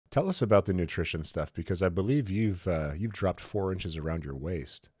Tell us about the nutrition stuff because I believe you've dropped 4 inches around your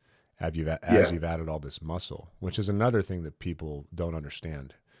waist as Yeah, you've added all this muscle, which is another thing that people don't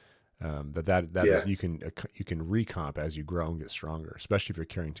understand. That is yeah. you can recomp as you grow and get stronger, especially if you're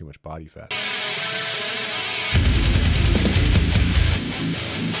carrying too much body fat.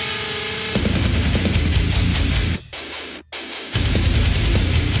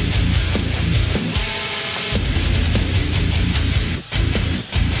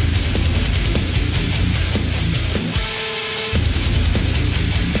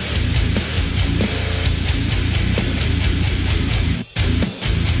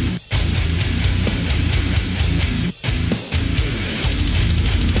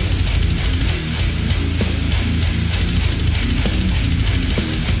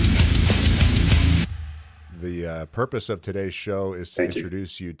 The purpose of today's show is to Thank you.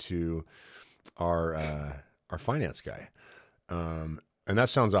 introduce you to our our finance guy. And that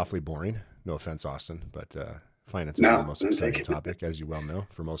sounds awfully boring. No offense, Austin, but finance isn't the No, most thank exciting you. topic, as you well know,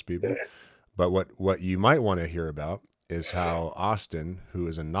 for most Yeah, people. But what you might want to hear about is how Austin, who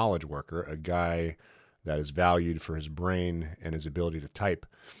is a knowledge worker, a guy that is valued for his brain and his ability to type,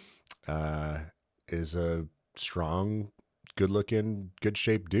 uh, is a strong, good-looking,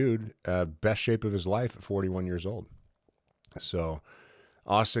 good-shaped dude, best shape of his life at 41 years old. So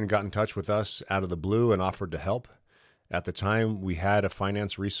Austin got in touch with us out of the blue and offered to help. At the time, we had a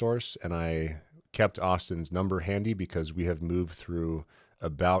finance resource, and I kept Austin's number handy because we have moved through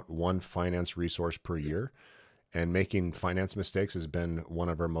about one finance resource per year. And making finance mistakes has been one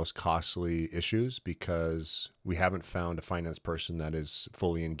of our most costly issues because we haven't found a finance person that is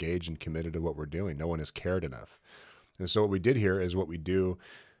fully engaged and committed to what we're doing. No one has cared enough. And so, what we did here is what we do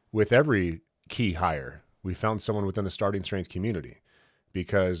with every key hire. We found someone within the starting strength community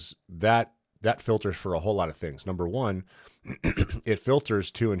because that filters for a whole lot of things. Number one, it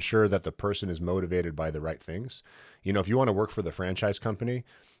filters to ensure that the person is motivated by the right things. You know, if you want to work for the franchise company,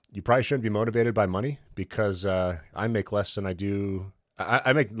 you probably shouldn't be motivated by money because I make less than I do.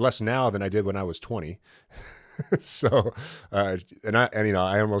 I make less now than I did when I was 20. So, and you know,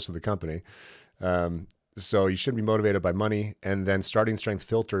 I own most of the company. Um, so you shouldn't be motivated by money. And then starting strength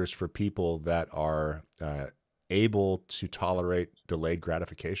filters for people that are able to tolerate delayed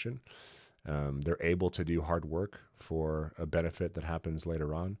gratification. They're able to do hard work for a benefit that happens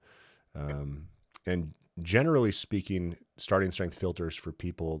later on. Um, and generally speaking, starting strength filters for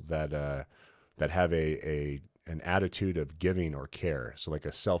people that have a an attitude of giving or care. So like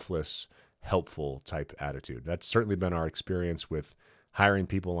a selfless, helpful type attitude. That's certainly been our experience with hiring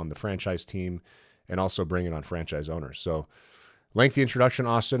people on the franchise team and also bringing on franchise owners. So lengthy introduction,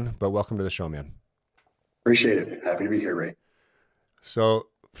 Austin, but welcome to the show, man. appreciate it. Happy to be here, Ray. So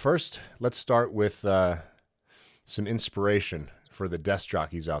first, let's start with some inspiration for the desk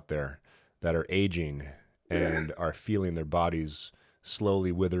jockeys out there that are aging Yeah, and are feeling their bodies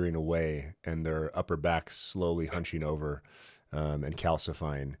slowly withering away and their upper backs slowly hunching over and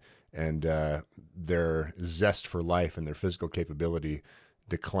calcifying, and their zest for life and their physical capability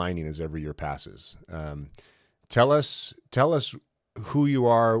declining as every year passes. Tell us who you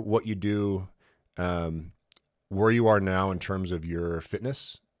are, what you do, um, where you are now in terms of your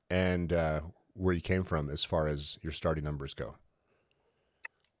fitness, and where you came from as far as your starting numbers go.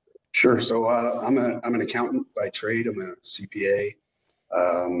 sure. So I'm an accountant by trade. I'm a CPA.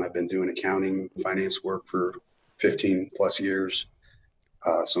 I've been doing accounting, finance work for 15 plus years.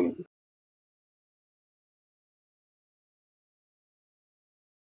 So I'm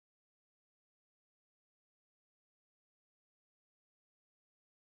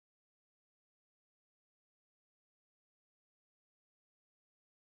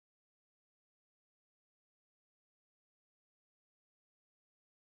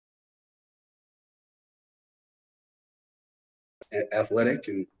athletic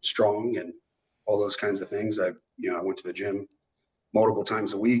and strong and all those kinds of things. I went to the gym multiple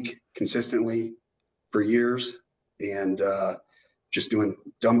times a week consistently for years, and just doing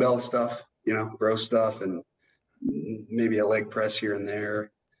dumbbell stuff, bro stuff, and maybe a leg press here and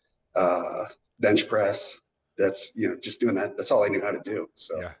there, uh, bench press. That's, just doing that. That's all I knew how to do.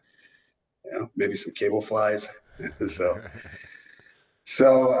 So, Yeah. maybe some cable flies. so,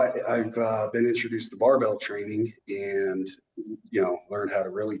 I've been introduced to barbell training and, learned how to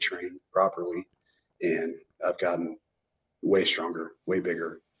really train properly. And I've gotten way stronger, way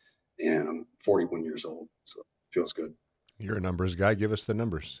bigger. And I'm 41 years old. So it feels good. You're a numbers guy. Give us the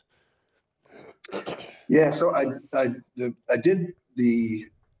numbers. Yeah. So I did the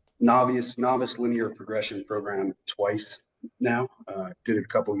novice linear progression program twice now. Did it a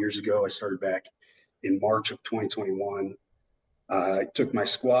couple years ago. I started back in March of 2021. I took my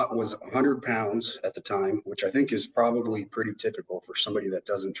squat was 100 pounds at the time, which I think is probably pretty typical for somebody that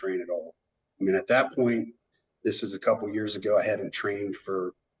doesn't train at all. I mean, at that point, this is a couple years ago. I hadn't trained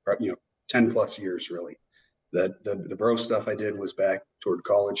for 10 plus years really. The bro stuff I did was back toward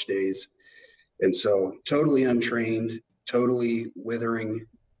college days, and so totally untrained, totally withering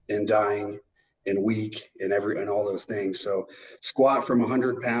and dying and weak and all those things. So squat from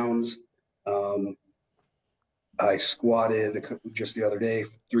 100 pounds. Um, I squatted just the other day,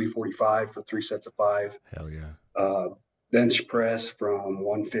 345 for 3 sets of 5. Hell yeah. Uh, Bench press from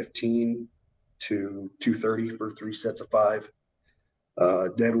 115 to 230 for 3 sets of 5.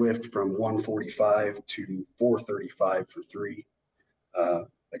 Deadlift from 145 to 435 for 3.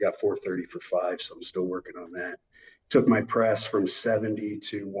 I got 430 for 5, so I'm still working on that. Took my press from 70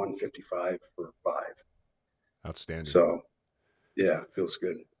 to 155 for 5. Outstanding. So, yeah, feels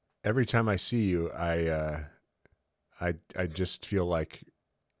good. Every time I see you, I just feel like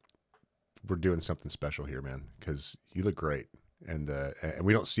we're doing something special here, man, because you look great. And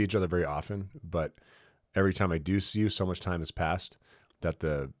we don't see each other very often, but every time I do see you, so much time has passed that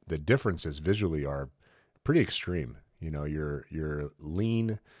the differences visually are pretty extreme. You know, you're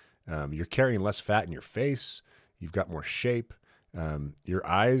lean, you're carrying less fat in your face, you've got more shape, your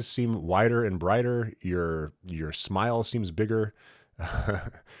eyes seem wider and brighter, your smile seems bigger.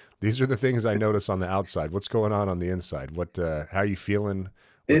 These are the things I notice on the outside. What's going on the inside? How are you feeling?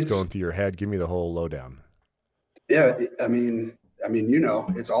 What's going through your head? Give me the whole lowdown. Yeah, I mean,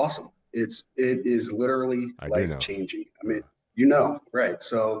 it's awesome. It is literally life changing. I mean, right?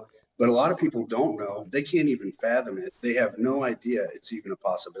 So, but a lot of people don't know. They can't even fathom it. They have no idea it's even a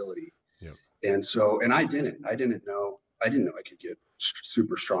possibility. Yep. And so, and I didn't know I could get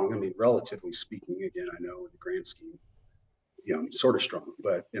super strong. I mean, relatively speaking, again, I know in the grand scheme, I'm sort of strong,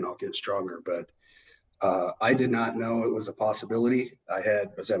 but I'll get stronger. But I did not know it was a possibility. I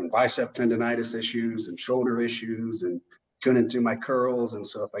was having bicep tendonitis issues and shoulder issues and couldn't do my curls. And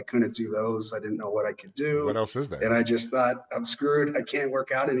so if I couldn't do those, I didn't know what I could do. What else is there? And I just thought, I'm screwed. I can't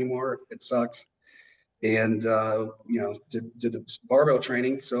work out anymore. It sucks. And, did the barbell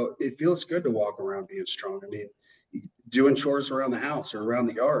training. So it feels good to walk around being strong. I mean, doing chores around the house or around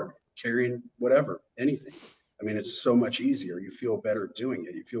the yard, carrying whatever, anything. I mean, it's so much easier. You feel better doing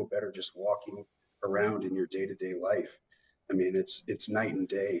it. You feel better just walking around in your day-to-day life. I mean, it's night and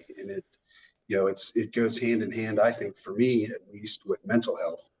day, and it goes hand in hand, I think, for me at least, with mental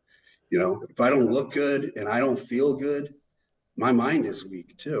health. If I don't look good and I don't feel good, my mind is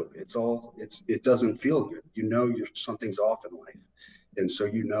weak too. It doesn't feel good. Something's off in life, and so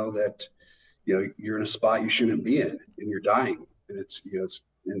that you're in a spot you shouldn't be in, and you're dying, and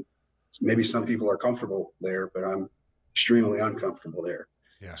and maybe some people are comfortable there, but I'm extremely uncomfortable there.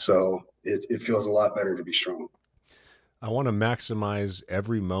 Yeah. So it feels a lot better to be strong. I want to maximize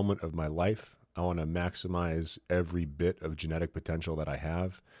every moment of my life. I want to maximize every bit of genetic potential that I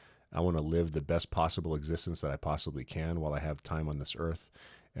have. I want to live the best possible existence that I possibly can while I have time on this earth.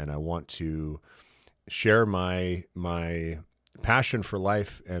 And I want to share my passion for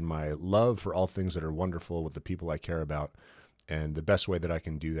life and my love for all things that are wonderful with the people I care about. And the best way that I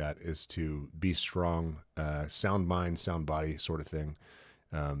can do that is to be strong, sound mind, sound body sort of thing,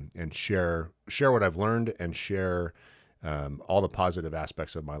 and share what I've learned and share all the positive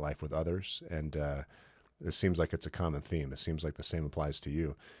aspects of my life with others. And this seems like it's a common theme. It seems like the same applies to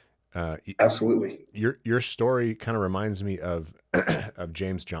you. Absolutely. Your story kind of reminds me of of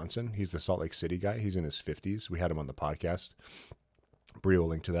James Johnson. He's the Salt Lake City guy. He's in his 50s. We had him on the podcast. Bree will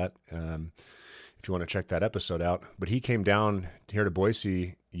link to that if you want to check that episode out. But he came down here to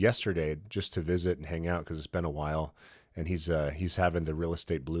Boise yesterday just to visit and hang out because it's been a while. And he's having the real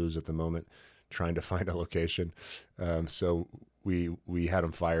estate blues at the moment, trying to find a location. So we had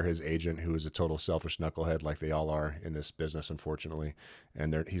him fire his agent, who is a total selfish knucklehead, like they all are in this business, unfortunately.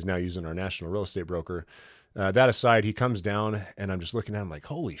 And he's now using our national real estate broker. That aside, he comes down, and I'm just looking at him like,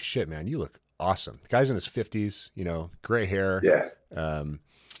 holy shit, man, you look awesome. The guy's in his 50s, gray hair. Yeah.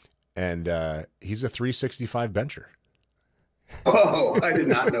 And he's a 365 bencher. Oh, I did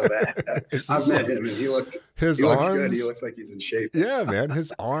not know that. I've met him, and he looks good. He looks like he's in shape. Yeah, man.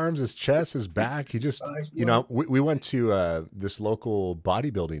 His arms, his chest, his back. He just, we went to this local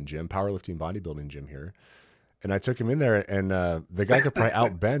bodybuilding gym, powerlifting bodybuilding gym here. And I took him in there, and the guy could probably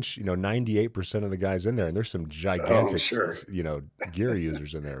outbench, 98% of the guys in there. And there's some gigantic, gear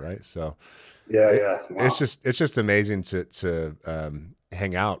users in there, right? So yeah. Wow. It's just amazing to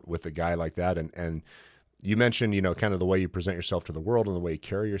hang out with a guy like that. And you mentioned, kind of the way you present yourself to the world and the way you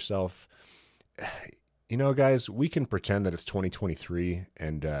carry yourself. guys, we can pretend that it's 2023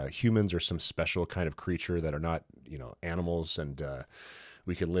 and humans are some special kind of creature that are not, animals, and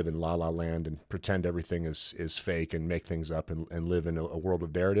we can live in la la land and pretend everything is fake and make things up and live in a world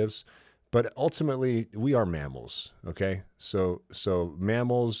of narratives. But ultimately, we are mammals. Okay, so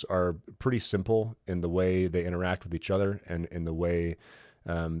mammals are pretty simple in the way they interact with each other and in the way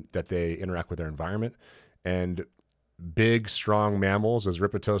that they interact with their environment. And big, strong mammals, as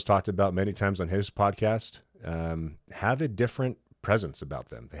Rippetoe's talked about many times on his podcast, have a different presence about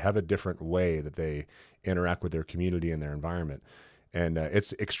them. They have a different way that they interact with their community and their environment. And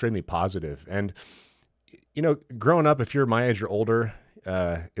it's extremely positive. And, growing up, if you're my age or older,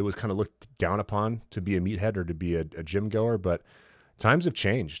 it was kind of looked down upon to be a meathead or to be a gym goer. But times have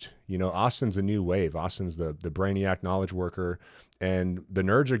changed. Austin's a new wave. Austin's the brainiac knowledge worker, and the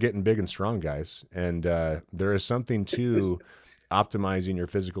nerds are getting big and strong, guys. And there is something to optimizing your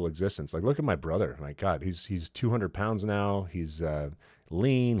physical existence. Like, look at my brother. My God, he's 200 pounds now. He's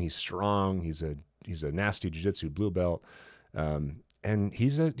lean. He's strong. He's a nasty jiu-jitsu blue belt. And he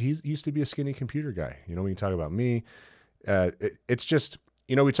used to be a skinny computer guy. When you talk about me, it's just,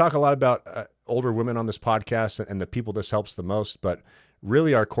 we talk a lot about older women on this podcast and the people this helps the most, but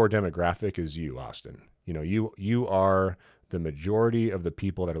really our core demographic is you, Austin. You are the majority of the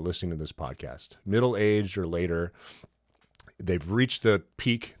people that are listening to this podcast, middle-aged or later. They've reached the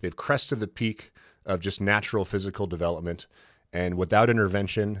peak. They've crested the peak of just natural physical development. And without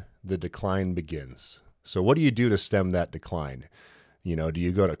intervention, the decline begins. So what do you do to stem that decline? Do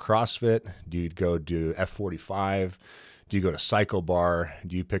you go to CrossFit? Do you go do F45? Do you go to Cycle Bar?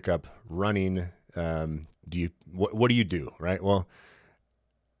 Do you pick up running? What do you do? Right? Well,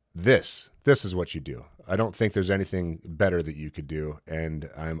 this is what you do. I don't think there's anything better that you could do. And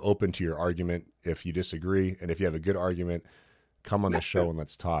I'm open to your argument if you disagree. And if you have a good argument, come on the show and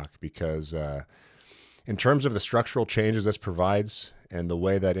let's talk. Because in terms of the structural changes this provides and the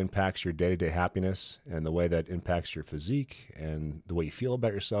way that impacts your day-to-day happiness and the way that impacts your physique and the way you feel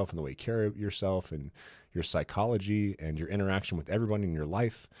about yourself and the way you carry yourself and your psychology and your interaction with everyone in your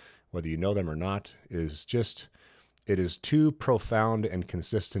life, whether you know them or not, it is too profound and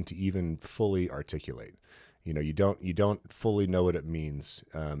consistent to even fully articulate. You don't fully know what it means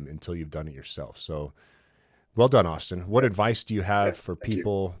until you've done it yourself. So well done, Austin. What advice do you have for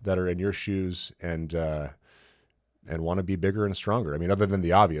people that are in your shoes and want to be bigger and stronger? I mean, other than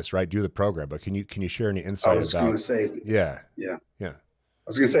the obvious, right? Do the program, but can you share any insight about? I was going to say, yeah. I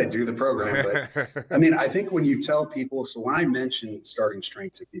was going to say, do the program, but I mean, I think when you tell people, so when I mention starting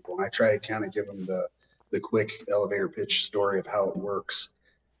strength to people, and I try to kind of give them the quick elevator pitch story of how it works,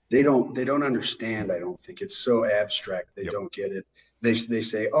 they don't understand. I don't think it's so abstract. They don't get it. They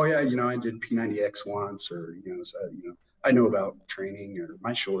say, oh yeah, I did P90X once, or I know about training, or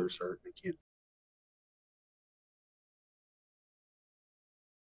my shoulders hurt, I can't.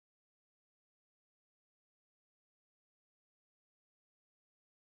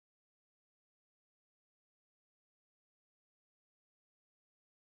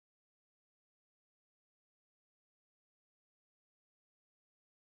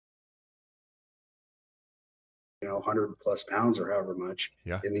 You know, 100 plus pounds or however much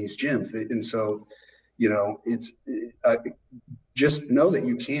in these gyms. And so, it's just know that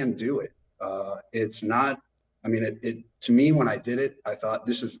you can do it. It's not, I mean, it to me, when I did it, I thought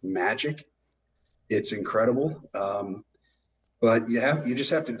this is magic. It's incredible. But you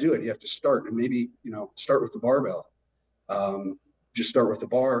just have to do it. You have to start, and maybe, start with the barbell. Just start with the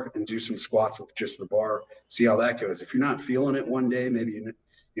bar and do some squats with just the bar. See how that goes. If you're not feeling it one day, maybe,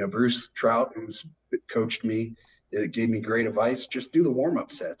 Bruce Trout, who's coached me, it gave me great advice. Just do the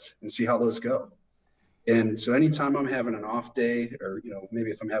warm-up sets and see how those go. And so anytime I'm having an off day, or,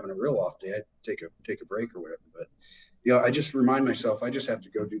 maybe if I'm having a real off day, I take a break or whatever. But, I just remind myself, I just have to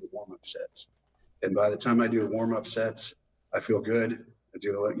go do the warm-up sets. And by the time I do the warm-up sets, I feel good. I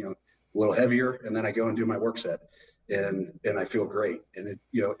do a little heavier, and then I go and do my work set, and I feel great. And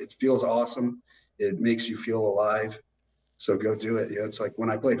it feels awesome. It makes you feel alive. So go do it. It's like when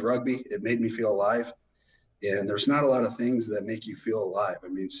I played rugby, it made me feel alive. And there's not a lot of things that make you feel alive. I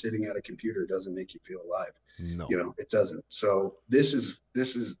mean, sitting at a computer doesn't make you feel alive. No. It doesn't. So this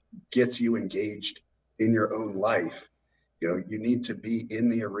gets you engaged in your own life. You need to be in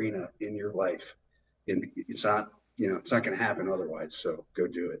the arena in your life, and it's not going to happen otherwise. So go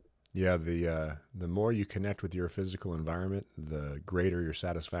do it. Yeah. The more you connect with your physical environment, the greater your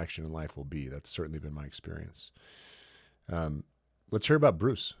satisfaction in life will be. That's certainly been my experience. Let's hear about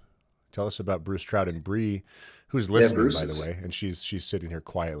Bruce. Tell us about Bruce Trout and Bree, who's Yeah, listening, Bruce by the is. way, and she's sitting here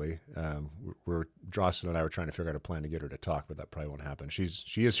quietly. We're Dawson and I were trying to figure out a plan to get her to talk, but that probably won't happen. She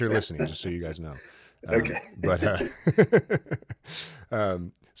is here listening, just so you guys know. Okay. But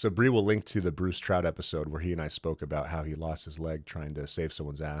so Bree will link to the Bruce Trout episode where he and I spoke about how he lost his leg trying to save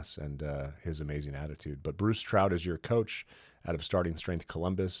someone's ass and his amazing attitude. But Bruce Trout is your coach out of Starting Strength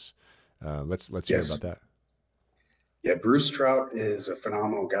Columbus. Let's hear about Yes. that. Yeah, Bruce Trout is a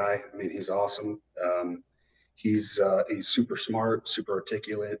phenomenal guy. I mean, he's awesome. He's super smart, super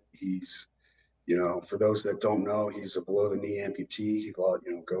articulate. He's, for those that don't know, he's a below the knee amputee. You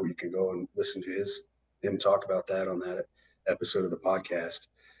can go and listen to him talk about that on that episode of the podcast.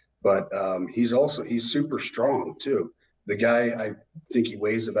 But he's super strong too. The guy, I think he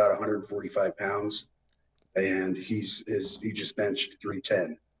weighs about 145 pounds, and he just benched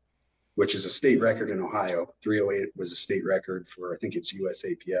 310, which is a state record in Ohio. 308 was a state record for, I think it's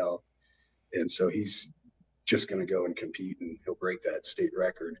USAPL. And so he's just going to go and compete, and he'll break that state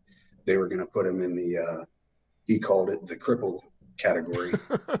record. They were going to put him in he called it the cripple category,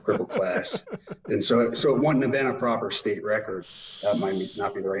 cripple class. And so it wouldn't have been a proper state record. That might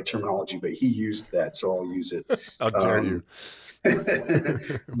not be the right terminology, but he used that. So I'll use it. How dare you?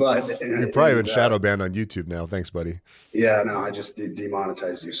 But, You're probably been and, shadow banned on YouTube now. Thanks, buddy. yeah, no, I just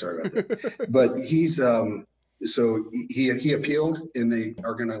demonetized you. Sorry about that. But so he appealed, and they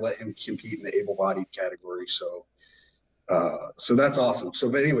are going to let him compete in the able-bodied category. So that's awesome. So,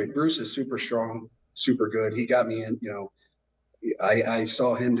 but anyway, Bruce is super strong, super good. He got me in. I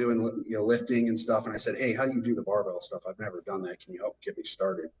saw him doing lifting and stuff, and I said, "Hey, how do you do the barbell stuff? I've never done that. Can you help get me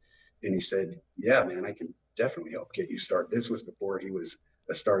started?" And he said, "Yeah, man, I can definitely help get you started." This was before he was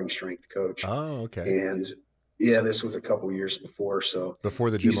a starting strength coach, Oh, okay. and yeah, this was a couple years before. So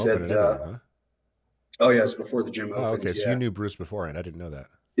Before the he gym opened said, and everything, huh? "Oh yes, before the gym Oh, opened." okay. So you Yeah, knew Bruce beforehand. I didn't know that.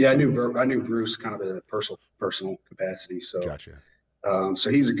 yeah, I knew Bruce kind of in a personal capacity. So Gotcha. so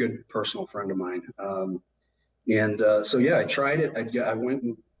he's a good personal friend of mine. And so yeah, I tried it. I went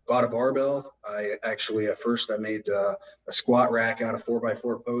and bought a barbell. I actually at first I made a squat rack out of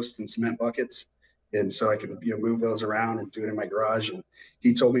 4x4 posts and cement buckets. And so I could move those around and do it in my garage. And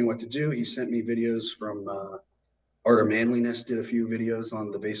he told me what to do. He sent me videos from Art of Manliness, did a few videos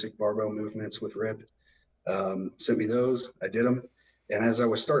on the basic barbell movements with Rip. Sent me those. I did them. And as I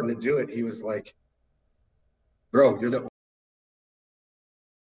was starting to do it, he was like, "Bro, you're the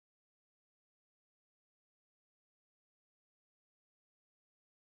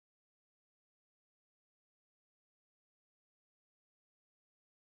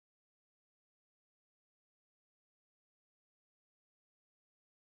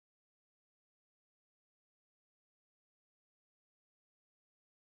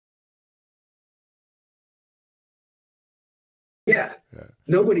Yeah, Yeah.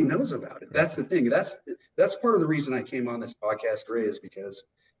 nobody knows about it. Right. That's the thing. That's part of the reason I came on this podcast, Ray, is because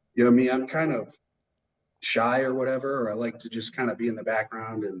me, I'm kind of shy or whatever, or I like to just kind of be in the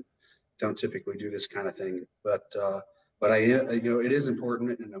background and don't typically do this kind of thing. But it is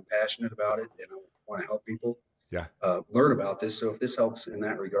important, and I'm passionate about it, and I want to help people Yeah. learn about this. So if this helps in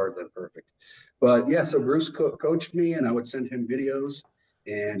that regard, then perfect. But yeah, so Bruce coached me, and I would send him videos,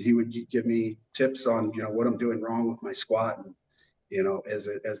 and he would give me tips on what I'm doing wrong with my squat. And as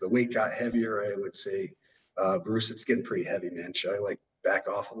the weight got heavier, I would say, "Bruce, it's getting pretty heavy, man. Should I like back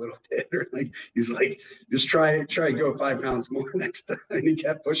off a little bit?" Or like he's like, "Just try go 5 pounds more next time." And he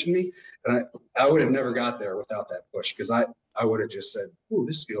kept pushing me, and I would have never got there without that push, because I would have just said, "Ooh,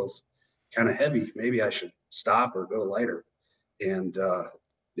 this feels kind of heavy. Maybe I should stop or go lighter." And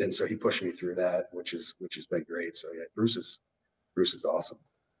so he pushed me through that, which has been great. So yeah, Bruce is awesome.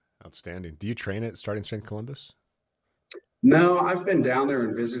 Outstanding. Do you train at Starting Strength Columbus? No, I've been down there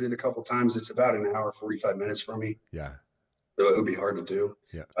and visited a couple times. It's about an hour, 45 minutes from me. Yeah. So it would be hard to do.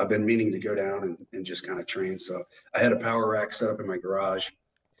 Yeah. I've been meaning to go down and just kind of train. So I had a power rack set up in my garage.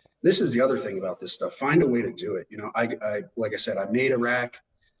 This is the other thing about this stuff. Find a way to do it. I like I said, I made a rack,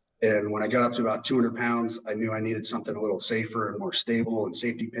 and when I got up to about 200 pounds, I knew I needed something a little safer and more stable and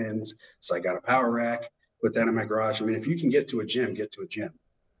safety pins. So I got a power rack, put that in my garage. I mean, if you can get to a gym, get to a gym.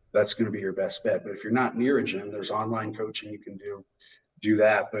 That's going to be your best bet. But if you're not near a gym, there's online coaching you can do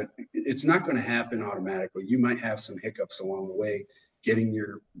that, but it's not going to happen automatically. You might have some hiccups along the way, getting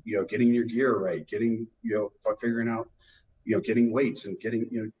your gear right, figuring out, getting weights and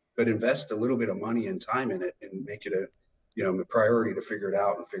but invest a little bit of money and time in it and make it a priority to figure it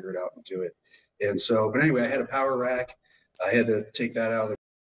out and do it. And so, but anyway, I had a power rack. I had to take that out of the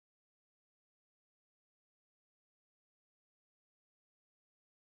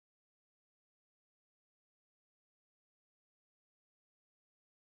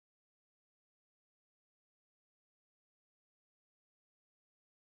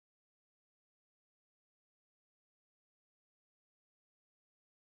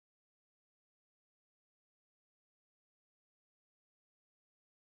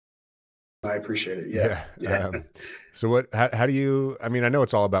I appreciate it. Yeah. Yeah. Yeah. So how do you, I mean, I know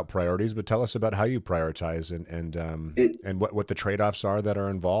it's all about priorities, but tell us about how you prioritize It, and what the trade-offs are that are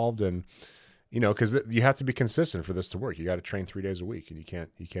involved. And, cause you have to be consistent for this to work. You got to train 3 days a week and you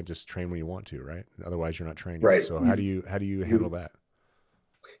can't just train when you want to, right? Otherwise you're not training. right. So how do you handle You, that?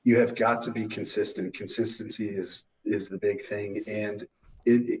 you have got to be consistent. Consistency is the big thing. And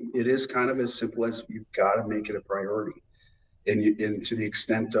it is kind of as simple as you've got to make it a priority. And to the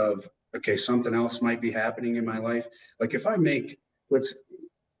extent of, okay, something else might be happening in my life. Like if I make, let's,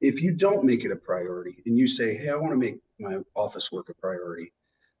 if you don't make it a priority and you say, hey, I want to make my office work a priority.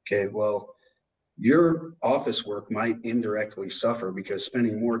 Okay, well, your office work might indirectly suffer because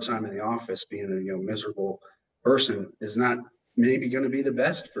spending more time in the office being a miserable person is not maybe going to be the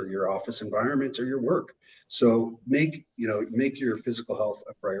best for your office environment or your work. So make your physical health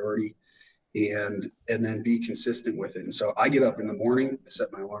a priority, and then be consistent with it. And so I get up in the morning, I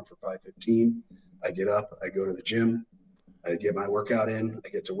set my alarm for 5:15. I get up, I go to the gym, I get my workout in, I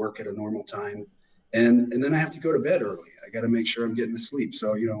get to work at a normal time. And then I have to go to bed early. I got to make sure I'm getting to sleep.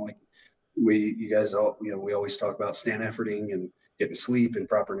 So, like you guys all, we always talk about stand efforting and getting sleep and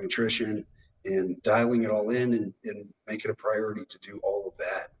proper nutrition and dialing it all in, and make it a priority to do all of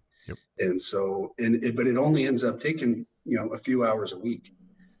that. Yep. And so, but it only ends up taking, a few hours a week.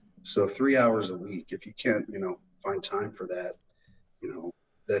 So 3 hours a week, if you can't, find time for that, you know,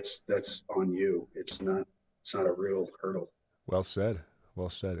 that's on you. It's not a real hurdle. Well said.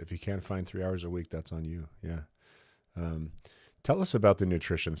 Well said. If you can't find 3 hours a week, that's on you. Yeah. Um, Tell us about the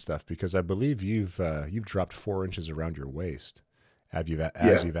nutrition stuff because I believe you've dropped 4 inches around your waist. As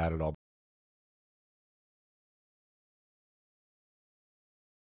Yeah. you've added all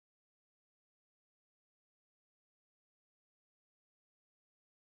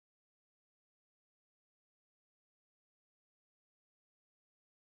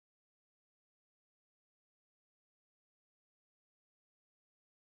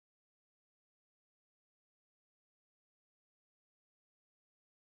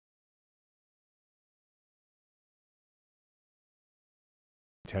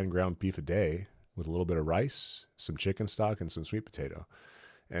 10 ground beef a day with a little bit of rice, some chicken stock, and some sweet potato.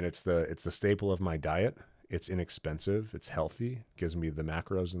 And it's the staple of my diet. It's inexpensive. It's healthy. Gives me the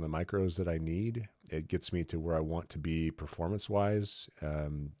macros and the micros that I need. It gets me to where I want to be performance wise,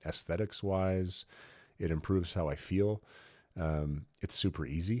 aesthetics wise. It improves how I feel. It's super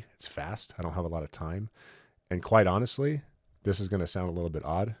easy. It's fast. I don't have a lot of time. And quite honestly, this is going to sound a little bit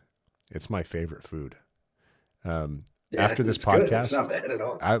odd. It's my favorite food. Um, Yeah, After this it's good. It's podcast, not bad at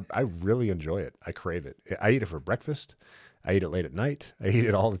all. I really enjoy it. I crave it. I eat it for breakfast. I eat it late at night. I eat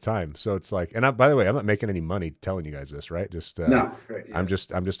it all the time. So it's like, and by the way, I'm not making any money telling you guys this, right? Just No, right. Yeah. I'm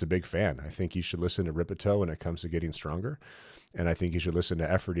just a big fan. I think you should listen to Ripito when it comes to getting stronger, and I think you should listen to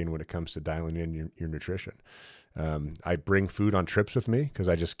Efforting when it comes to dialing in your nutrition. I bring food on trips with me because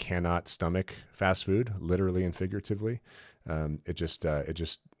I just cannot stomach fast food, literally and figuratively. It just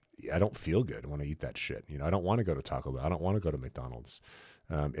I don't feel good when I eat that shit. I don't want to go to Taco Bell. I don't want to go to McDonald's.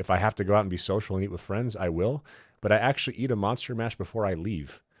 If I have to go out and be social and eat with friends, I will. But I actually eat a Monster Mash before I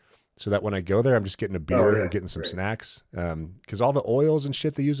leave, so that when I go there, I'm just getting a Oh beer yeah. and getting some Right. snacks. Because all the oils and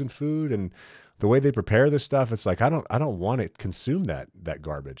shit they use in food and the way they prepare this stuff, it's like I don't want to consume that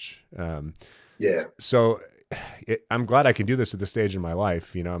garbage. Yeah. So I'm glad I can do this at this stage in my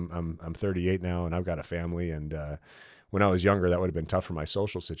life. I'm 38 now and I've got a family. And when I was younger, that would have been tough for my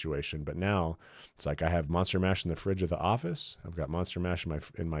social situation. But now it's like I have Monster Mash in the fridge of the office. I've got Monster Mash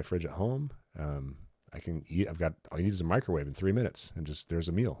in my fridge at home. I can eat. All you need is a microwave in 3 minutes, and just there's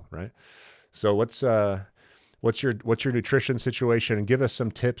a meal, right? So what's your nutrition situation, and give us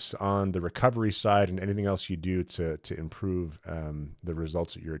some tips on the recovery side and anything else you do to improve the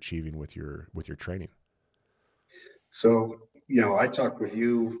results that you're achieving with your training. So, I talked with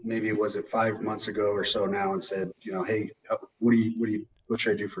you, maybe was it 5 months ago or so now, and said, hey, what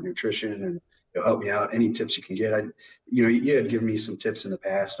should I do for nutrition, and help me out. Any tips you can get? You had given me some tips in the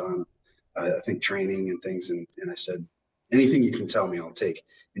past on, I think training and things, and I said, anything you can tell me, I'll take.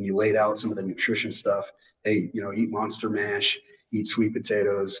 And you laid out some of the nutrition stuff. Hey, eat Monster Mash, eat sweet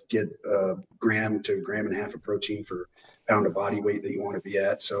potatoes, get a gram to a gram and a half of protein for pound of body weight that you want to be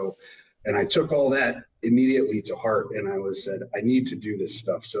at. So, and I took all that immediately to heart, and I was said, I need to do this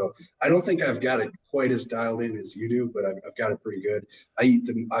stuff. So I don't think I've got it quite as dialed in as you do, but I've got it pretty good.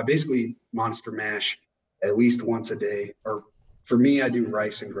 I basically Monster Mash at least once a day, or for me, I do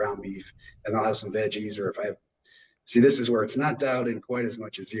rice and ground beef, and I'll have some veggies, or if I have, see, this is where it's not dialed in quite as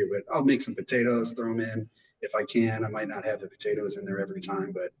much as you, but I'll make some potatoes, throw them in if I can. I might not have the potatoes in there every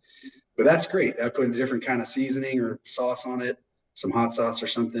time, but that's great. I put a different kind of seasoning or sauce on it. some hot sauce or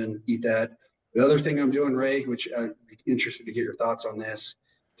something, eat that. The other thing I'm doing, Ray, which I'd be interested to get your thoughts on this,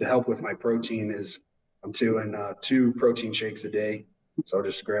 to help with my protein is I'm doing 2 protein shakes a day. So I'll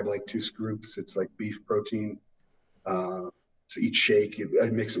just grab like 2 scoops. It's like beef protein. So each shake, I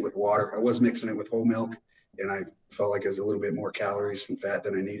mix it with water. I was mixing it with whole milk, and I felt like it was a little bit more calories and fat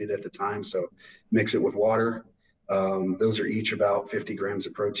than I needed at the time. So mix it with water. Those are each about 50 grams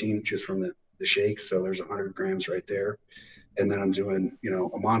of protein just from the shakes. So there's 100 grams right there. And then I'm doing,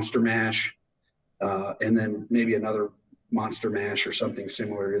 a monster mash, and then maybe another monster mash or something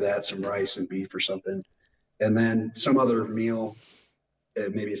similar to that, some rice and beef or something. And then some other meal,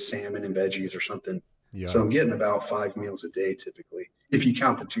 maybe it's salmon and veggies or something. Yeah. So I'm getting about 5 meals a day typically, if you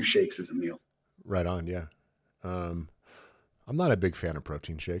count the 2 shakes as a meal. Right on. Yeah. I'm not a big fan of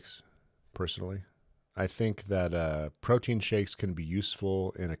protein shakes personally. I think that protein shakes can be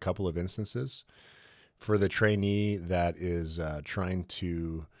useful in a couple of instances. For the trainee that is trying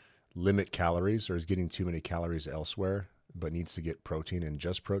to limit calories or is getting too many calories elsewhere, but needs to get protein and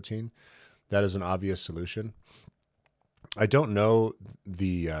just protein, that is an obvious solution. I don't know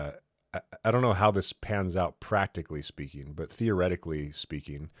I don't know how this pans out practically speaking, but theoretically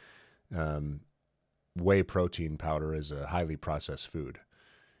speaking, whey protein powder is a highly processed food,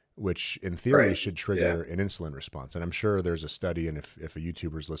 which in theory should trigger an insulin response. And I'm sure there's a study, and if a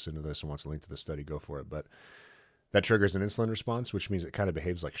YouTuber's listening to this and wants to link to the study, go for it. But that triggers an insulin response, which means it kind of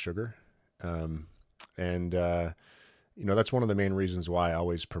behaves like sugar. That's one of the main reasons why I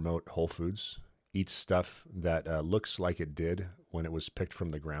always promote whole foods. Eat stuff that looks like it did when it was picked from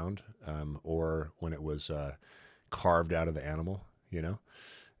the ground, or when it was carved out of the animal,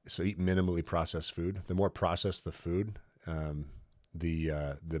 So eat minimally processed food. The more processed the food,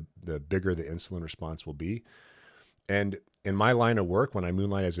 the bigger the insulin response will be. And in my line of work, when I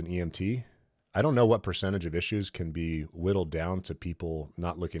moonlight as an EMT, I don't know what percentage of issues can be whittled down to people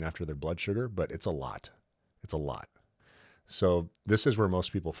not looking after their blood sugar, but it's a lot. It's a lot. So this is where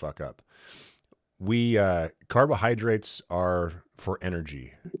most people fuck up. Carbohydrates are for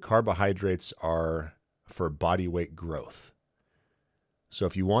energy. Carbohydrates are for body weight growth. So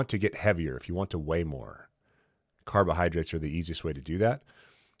if you want to get heavier, if you want to weigh more, carbohydrates are the easiest way to do that.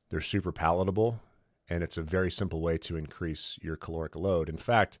 They're super palatable, and it's a very simple way to increase your caloric load. In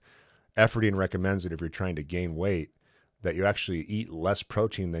fact, Efforting recommends that if you're trying to gain weight, that you actually eat less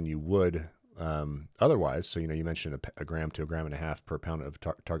protein than you would otherwise. So, you mentioned a gram to a gram and a half per pound of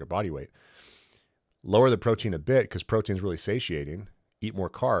target body weight. Lower the protein a bit because protein is really satiating. Eat more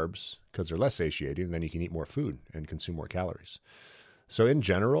carbs because they're less satiating, and then you can eat more food and consume more calories. So in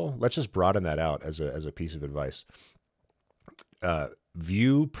general, let's just broaden that out as a piece of advice.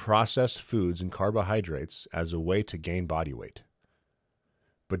 View processed foods and carbohydrates as a way to gain body weight.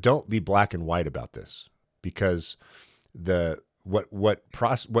 But don't be black and white about this, because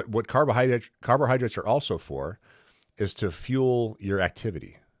what carbohydrates are also for is to fuel your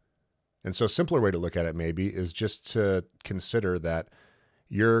activity. And so a simpler way to look at it maybe is just to consider that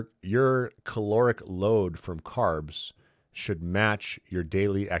your caloric load from carbs should match your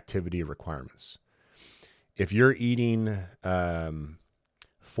daily activity requirements. If you're eating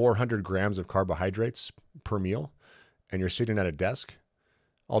 400 grams of carbohydrates per meal and you're sitting at a desk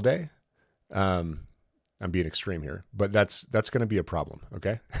all day, I'm being extreme here, but that's going to be a problem.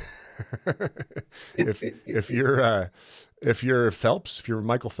 Okay. if you're Phelps, if you're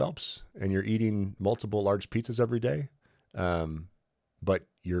Michael Phelps and you're eating multiple large pizzas every day, but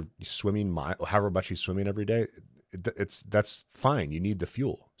you're swimming however much you're swimming every day, that's fine. You need the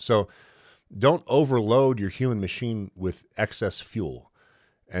fuel. So don't overload your human machine with excess fuel.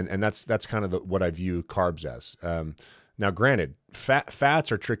 And that's kind of what I view carbs as. Now, granted,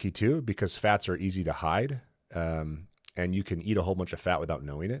 fats are tricky too, because fats are easy to hide. And you can eat a whole bunch of fat without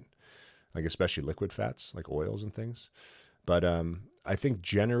knowing it, like especially liquid fats, like oils and things. But I think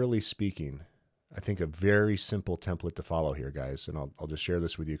generally speaking, I think a very simple template to follow here, guys, and I'll just share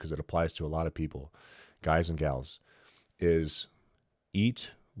this with you because it applies to a lot of people, guys and gals, is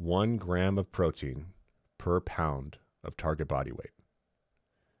eat 1 gram of protein per pound of target body weight.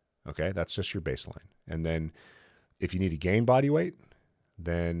 Okay, that's just your baseline. And then if you need to gain body weight,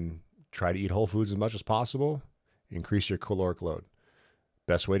 then try to eat whole foods as much as possible. Increase your caloric load.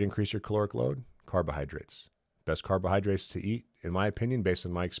 Best way to increase your caloric load? Carbohydrates. Best carbohydrates to eat, in my opinion, based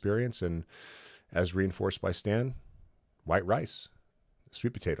on my experience and as reinforced by Stan, white rice,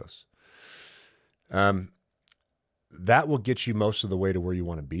 sweet potatoes. That will get you most of the way to where you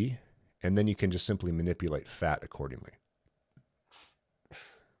want to be, and then you can just simply manipulate fat accordingly.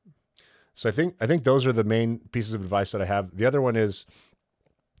 So I think those are the main pieces of advice that I have. The other one is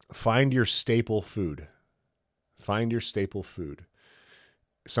find your staple food. Find your staple food.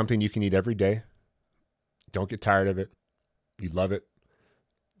 something you can eat every day. Don't get tired of it. You love it.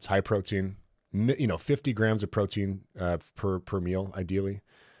 It's high protein. 50 grams of protein per meal, ideally.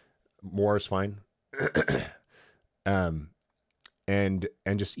 More is fine. um, and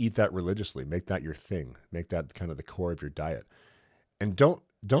just eat that religiously. Make that your thing. Make that kind of the core of your diet. And don't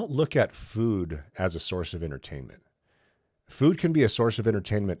look at food as a source of entertainment. Food can be a source of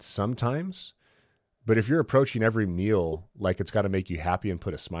entertainment sometimes, but if you're approaching every meal like it's got to make you happy and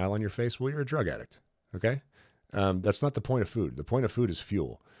put a smile on your face, well, you're a drug addict. Okay, that's not the point of food. The point of food is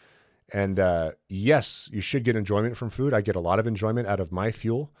fuel. And yes, you should get enjoyment from food. I get a lot of enjoyment out of my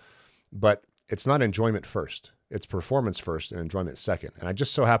fuel, but it's not enjoyment first. It's performance first and enjoyment second. And I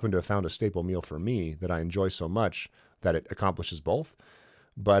just so happen to have found a staple meal for me that I enjoy so much that it accomplishes both.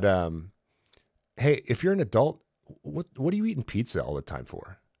 But hey, if you're an adult, what are you eating pizza all the time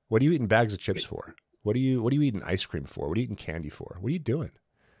for? What are you eating bags of chips for? What are you eating ice cream for? What are you eating candy for? What are you doing?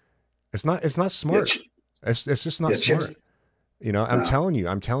 It's not smart. It's just not smart. Chips. I'm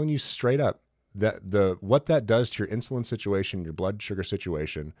telling you straight up that what that does to your insulin situation, your blood sugar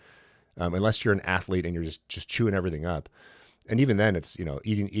situation, unless you're an athlete and you're just chewing everything up. And even then it's,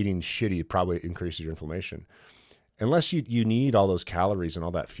 eating shitty probably increases your inflammation. Unless you need all those calories and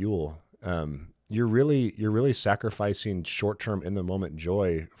all that fuel, you're really sacrificing short-term in the moment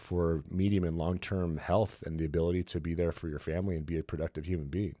joy for medium and long-term health and the ability to be there for your family and be a productive human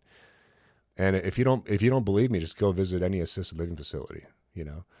being. And if you don't believe me, just go visit any assisted living facility.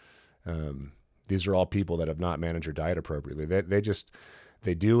 These are all people that have not managed their diet appropriately.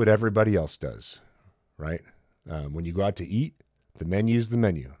 They do what everybody else does, right? When you go out to eat, the menu is the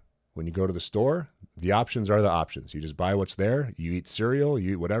menu. When you go to the store, the options are the options. You just buy what's there. You eat cereal,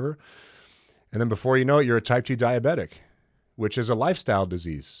 you eat whatever. And then before you know it, you're a type 2 diabetic, which is a lifestyle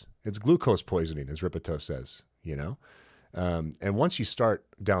disease. It's glucose poisoning, as Ripito says, And once you start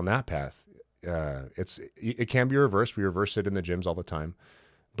down that path, it can be reversed. We reverse it in the gyms all the time,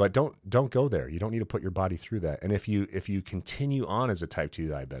 but don't go there. You don't need to put your body through that. And if you continue on as a type 2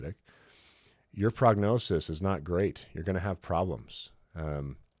 diabetic, your prognosis is not great. You're going to have problems.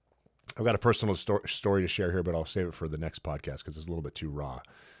 I've got a personal story to share here, but I'll save it for the next podcast because it's a little bit too raw.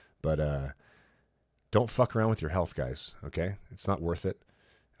 But don't fuck around with your health, guys. Okay, it's not worth it.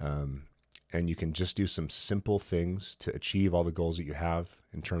 And you can just do some simple things to achieve all the goals that you have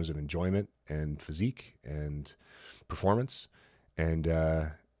in terms of enjoyment and physique and performance. And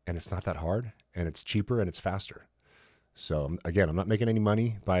it's not that hard, and it's cheaper and it's faster. So again, I'm not making any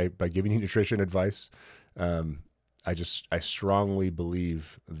money by giving you nutrition advice. I strongly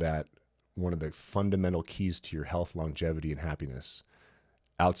believe that one of the fundamental keys to your health, longevity, and happiness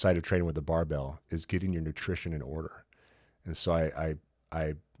outside of training with the barbell is getting your nutrition in order. And so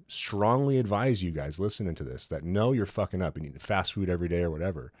I strongly advise you guys listening to this that know you're fucking up and eating fast food every day or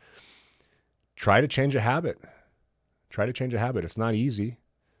whatever. Try to change a habit. It's not easy,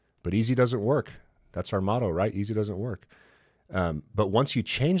 but easy doesn't work. That's our motto, right? Easy doesn't work. But once you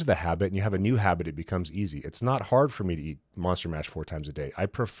change the habit and you have a new habit, it becomes easy. It's not hard for me to eat Monster Mash 4 times a day. I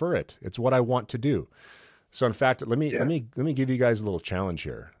prefer it. It's what I want to do. So in fact, let me give you guys a little challenge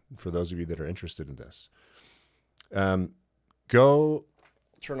here for those of you that are interested in this. Go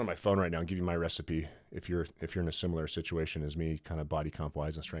turn on my phone right now and give you my recipe if you're in a similar situation as me, kind of body comp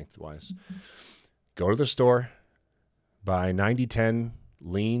wise and strength wise. Go to the store, buy 90-10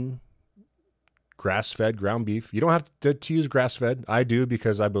 lean grass-fed ground beef. You don't have to use grass-fed. I do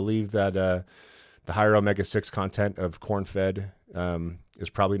because I believe that the higher omega-6 content of corn-fed is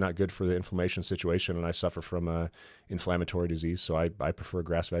probably not good for the inflammation situation, and I suffer from a inflammatory disease, so I prefer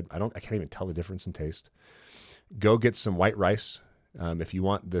grass-fed. I can't even tell the difference in taste. Go get some white rice. If you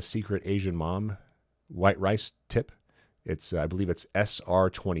want the secret Asian mom white rice tip, I believe it's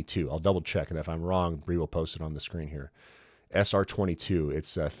SR22. I'll double check, and if I'm wrong, Bree will post it on the screen here. SR22.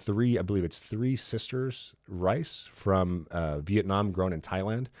 It's three sisters rice from Vietnam, grown in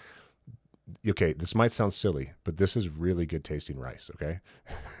Thailand. Okay, this might sound silly, but this is really good tasting rice. Okay,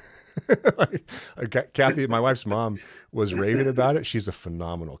 Kathy, my wife's mom, was raving about it. She's a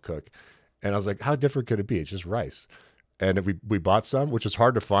phenomenal cook, and I was like, "How different could it be? It's just rice." And we bought some, which is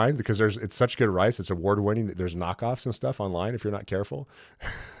hard to find because it's such good rice. It's award winning. There's knockoffs and stuff online if you're not careful.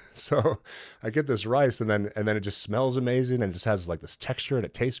 So I get this rice and then it just smells amazing and it just has like this texture and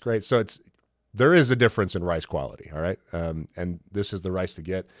it tastes great. So there is a difference in rice quality. All right. And this is the rice to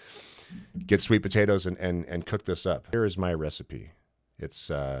get sweet potatoes and cook this up. Here is my recipe.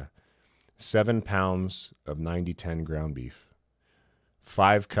 It's 7 pounds of 90-10 ground beef,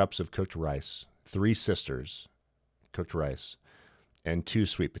 5 cups of cooked rice, 3 sisters cooked rice, and 2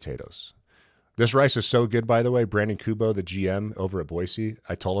 sweet potatoes. This rice is so good, by the way. Brandon Kubo, the GM over at Boise,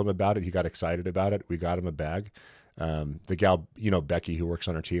 I told him about it. He got excited about it. We got him a bag. The gal, Becky, who works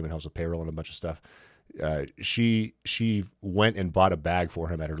on our team and helps with payroll and a bunch of stuff, she went and bought a bag for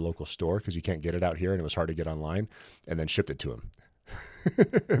him at her local store because you can't get it out here and it was hard to get online, and then shipped it to him.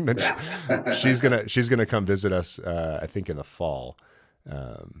 And then she's gonna come visit us. I think in the fall,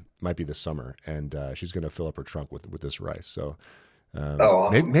 might be this summer, and she's gonna fill up her trunk with this rice. So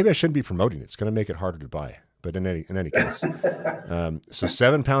Awesome. maybe I shouldn't be promoting it. It's gonna make it harder to buy. But in any case, so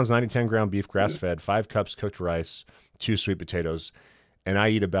 7 pounds, 90-10 ground beef, grass fed, 5 cups cooked rice, 2 sweet potatoes, and I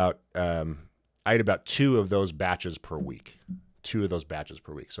eat about 2 of those batches per week. 2 of those batches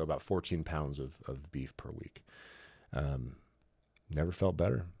per week, so about 14 pounds of beef per week. Never felt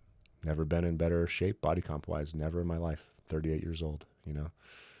better. Never been in better shape, body comp wise. Never in my life. 38 years old,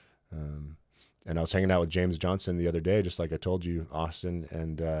 And I was hanging out with James Johnson the other day, just like I told you, Austin,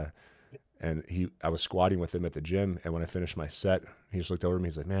 and I was squatting with him at the gym, and when I finished my set, he just looked over at me.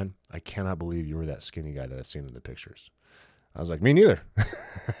 He's like, "Man, I cannot believe you were that skinny guy that I've seen in the pictures." I was like, "Me neither."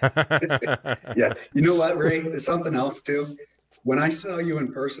 Yeah. You know what, Ray? There's something else too. When I saw you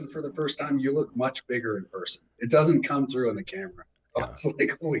in person for the first time, you look much bigger in person. It doesn't come through on the camera. I was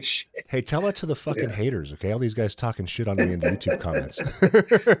like, holy shit. Hey, tell that to the fucking haters, okay? All these guys talking shit on me in the YouTube comments.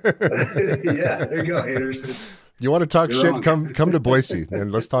 Yeah, there you go, haters. You want to talk shit? Wrong. Come to Boise and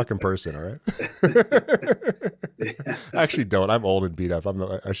let's talk in person, all right? I actually don't. I'm old and beat up.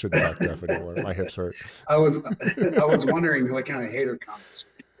 I shouldn't talk tough anymore. My hips hurt. I was wondering what kind of hater comments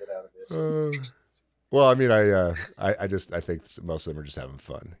we could get out of this. Well, I mean, I think most of them are just having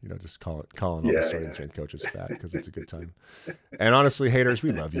fun, just calling all the starting strength coaches fat because it's a good time. And honestly, haters,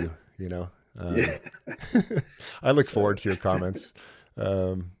 we love you. I look forward to your comments.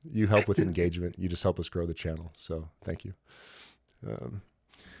 You help with engagement. You just help us grow the channel. So thank you.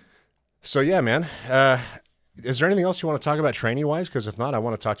 So yeah, man. Is there anything else you want to talk about training wise? Because if not, I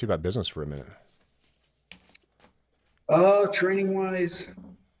want to talk to you about business for a minute. Training wise,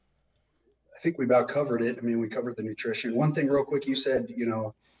 I think we about covered it. I mean, we covered the nutrition. One thing real quick, you said,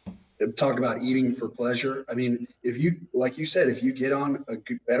 talk about eating for pleasure. I mean, like you said, if you get on a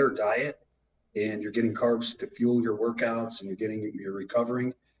better diet and you're getting carbs to fuel your workouts and you're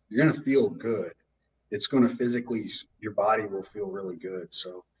recovering, you're going to feel good. It's going to physically, your body will feel really good.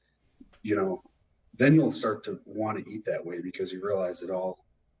 So, then you'll start to want to eat that way because you realize it all,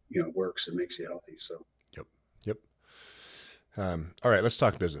 works and makes you healthy. So, Yep. All right, let's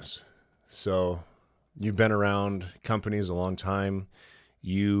talk business. So you've been around companies a long time.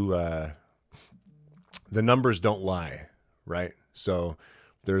 The numbers don't lie, right? So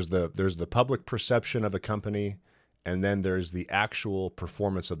there's the public perception of a company, and then there's the actual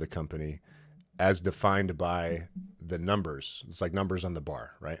performance of the company as defined by the numbers. It's like numbers on the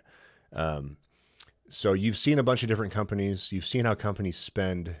bar, right? So you've seen a bunch of different companies. You've seen how companies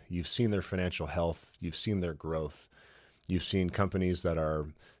spend. You've seen their financial health. You've seen their growth. You've seen companies that are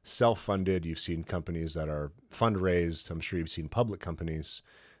self-funded. You've seen companies that are fundraised. I'm sure you've seen public companies.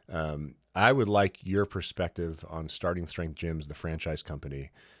 I would like your perspective on Starting Strength Gyms, the franchise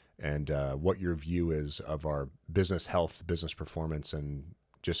company, and what your view is of our business health, business performance, and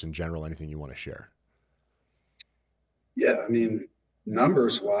just in general, anything you want to share. Yeah, I mean,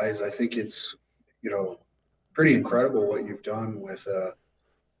 numbers wise, I think it's, pretty incredible what you've done with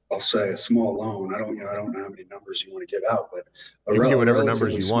I'll say a small loan. I don't know how many numbers you want to give out, but you can get whatever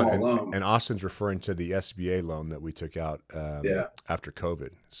numbers you want. And Austin's referring to the SBA loan that we took out after COVID.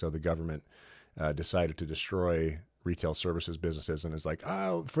 So the government decided to destroy retail services businesses, and it's like,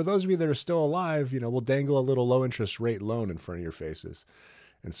 oh, for those of you that are still alive, we'll dangle a little low interest rate loan in front of your faces.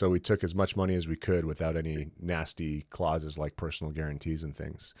 And so we took as much money as we could without any nasty clauses like personal guarantees and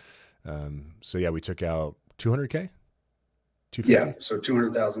things. So yeah, we took out $200K. 250? Yeah, so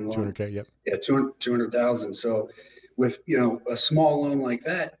 200,000 loan. 200K, yep. Yeah, 200,000. So with, a small loan like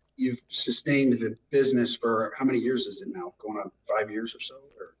that, you've sustained the business for how many years is it now? Going on 5 years or so?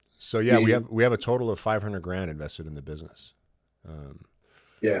 So yeah, we have a total of $500,000 invested in the business.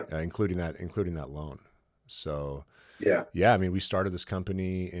 Including that loan. So yeah, I mean, we started this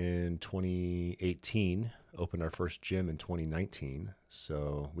company in 2018, opened our first gym in 2019.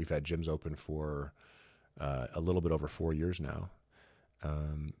 So we've had gyms open for a little bit over 4 years now.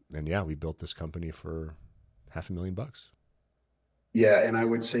 And yeah, we built this company for $500,000. Yeah. And I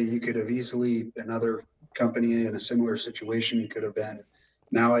would say you could have easily, another company in a similar situation, you could have been,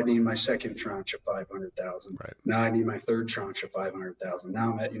 now I need my second tranche of 500,000. Right. Now I need my third tranche of 500,000.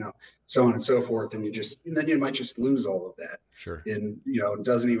 Now I'm at, so on and so forth. And then you might just lose all of that. Sure. And, it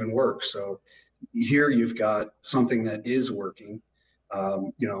doesn't even work. So here you've got something that is working.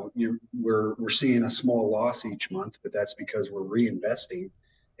 we're seeing a small loss each month, but that's because we're reinvesting,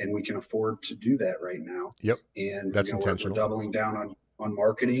 and we can afford to do that right now. Yep. And That's we're intentional. doubling down on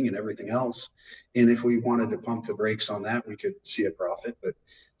marketing and everything else. And if we wanted to pump the brakes on that, we could see a profit. But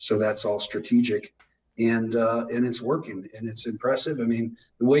so that's all strategic, and it's working, and it's impressive. I mean,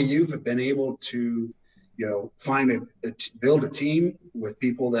 the way you've been able to find build a team with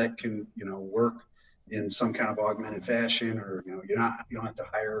people that can work in some kind of augmented fashion, or you don't have to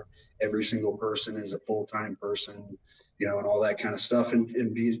hire every single person as a full-time person, and all that kind of stuff,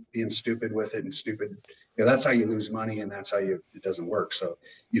 and being stupid with it, and stupid, that's how you lose money, and that's how it doesn't work. So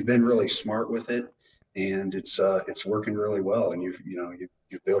you've been really smart with it, and it's working really well, and you've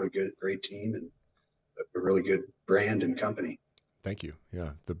built a great team and a really good brand and company. Thank you.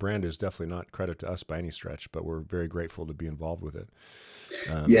 Yeah, the brand is definitely not credit to us by any stretch, but we're very grateful to be involved with it.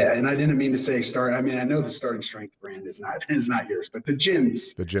 Yeah, and I didn't mean to say start. I mean, I know the Starting Strength brand is not yours, but the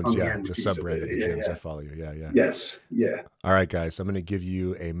gyms The gyms, on the yeah, end the piece sub of brand it. of the Yeah, gyms. I yeah. follow you. Yeah, yeah. Yes, yeah. All right, guys, I'm going to give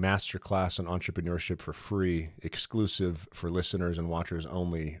you a masterclass on entrepreneurship for free, exclusive for listeners and watchers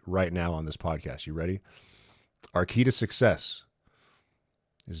only right now on this podcast. You ready? Our key to success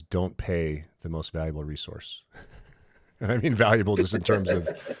is don't pay the most valuable resource. And I mean valuable just in terms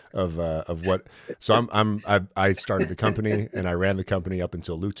of what. So I started the company and I ran the company up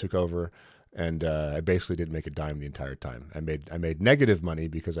until Lou took over, and I basically didn't make a dime the entire time. I made negative money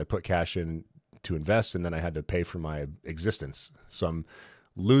because I put cash in to invest, and then I had to pay for my existence. So I'm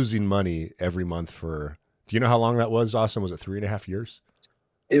losing money every month for. Do you know how long that was, Austin? Was it 3.5 years?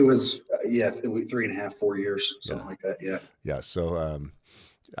 It was it was 3.5, 4 years, Yeah, something like that. Yeah. yeah. So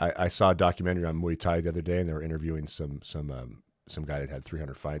I saw a documentary on Muay Thai the other day, and they were interviewing some guy that had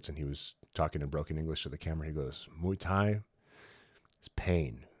 300 fights, and he was talking in broken English to the camera. He goes, "Muay Thai is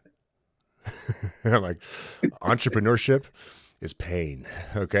pain." And I'm like, entrepreneurship is pain.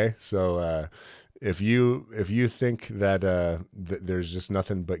 Okay, so if you think that there's just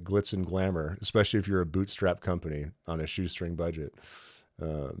nothing but glitz and glamour, especially if you're a bootstrap company on a shoestring budget,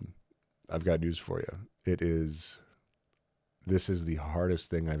 I've got news for you. This is the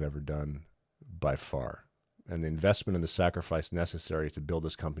hardest thing I've ever done by far. And the investment and the sacrifice necessary to build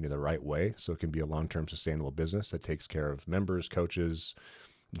this company the right way so it can be a long-term sustainable business that takes care of members, coaches,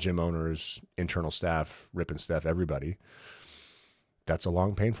 gym owners, internal staff, Rip and Steph, everybody. That's a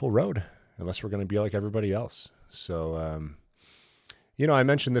long, painful road, unless we're going to be like everybody else. So, I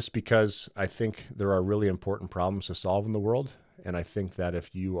mentioned this because I think there are really important problems to solve in the world. And I think that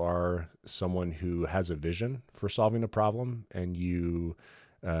if you are someone who has a vision for solving a problem and you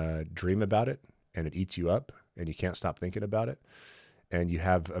dream about it and it eats you up and you can't stop thinking about it, and you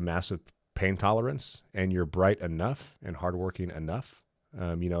have a massive pain tolerance and you're bright enough and hardworking enough,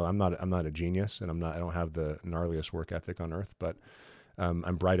 I'm not a genius, and I don't have the gnarliest work ethic on earth, but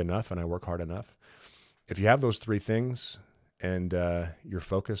I'm bright enough and I work hard enough. If you have those three things and you're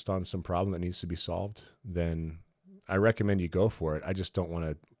focused on some problem that needs to be solved, then I recommend you go for it. I don't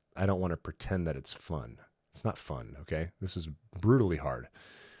want to pretend that it's fun. It's not fun. Okay. This is brutally hard.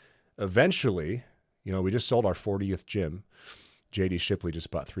 Eventually, we just sold our 40th gym. JD Shipley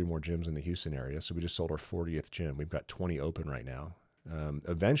just bought 3 more gyms in the Houston area. So we just sold our 40th gym. We've got 20 open right now.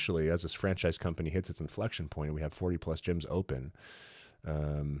 Eventually, as this franchise company hits its inflection point and we have 40 plus gyms open,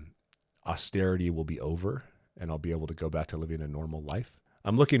 austerity will be over and I'll be able to go back to living a normal life.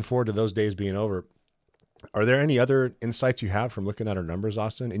 I'm looking forward to those days being over. Are there any other insights you have from looking at our numbers,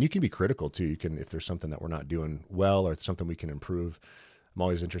 Austin? And you can be critical too. You can, if there's something that we're not doing well or something we can improve. I'm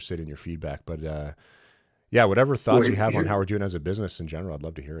always interested in your feedback. But whatever thoughts you have on how we're doing as a business in general, I'd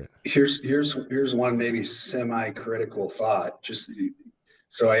love to hear it. Here's one maybe semi-critical thought. Just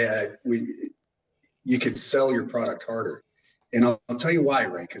so you could sell your product harder, and I'll tell you why,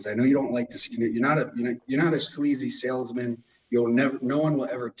 right? Because I know you don't like to. You're not a sleazy salesman. No one will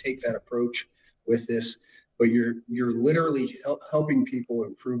ever take that approach with this, but you're literally helping people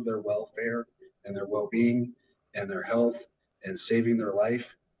improve their welfare and their well-being and their health and saving their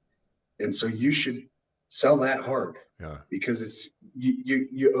life. And so you should sell that hard, because it's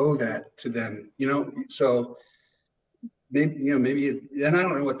you owe that to them, so maybe and I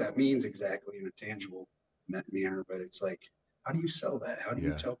don't know what that means exactly in a tangible manner, but it's like, how do you sell that? How do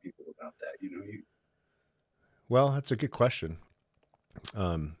you tell people about that? Well, that's a good question.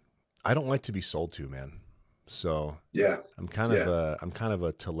 I don't like to be sold to, man. So yeah, I'm kind of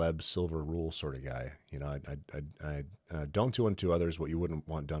a Taleb silver rule sort of guy. I don't do unto others what you wouldn't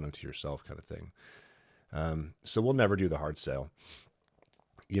want done unto yourself, kind of thing. So we'll never do the hard sale.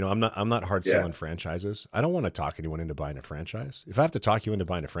 I'm not hard Yeah. selling franchises. I don't want to talk anyone into buying a franchise. If I have to talk you into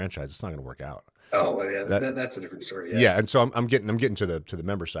buying a franchise, it's not going to work out. Oh, well, yeah, That that's a different story. Yeah. Yeah, and so I'm getting to the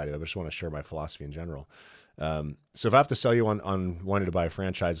member side of it. I just want to share my philosophy in general. So if I have to sell you on wanting to buy a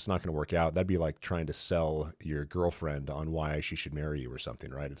franchise, it's not going to work out. That'd be like trying to sell your girlfriend on why she should marry you or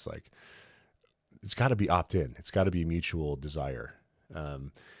something, right? It's like it's got to be opt in. It's got to be mutual desire.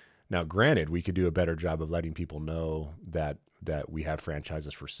 Um, Now, granted, we could do a better job of letting people know that we have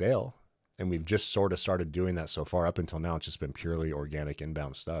franchises for sale, and we've just sort of started doing that so far. Up until now, it's just been purely organic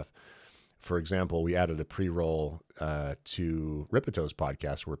inbound stuff. For example, we added a pre-roll to Ripito's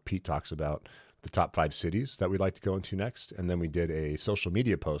podcast where Pete talks about the top 5 cities that we'd like to go into next. And then we did a social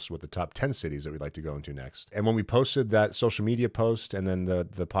media post with the top 10 cities that we'd like to go into next. And when we posted that social media post and then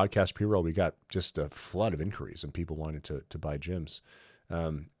the podcast pre-roll, we got just a flood of inquiries and people wanted to buy gyms.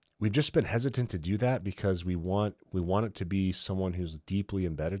 We've just been hesitant to do that because we want it to be someone who's deeply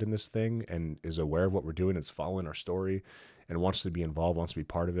embedded in this thing and is aware of what we're doing, is following our story and wants to be involved, wants to be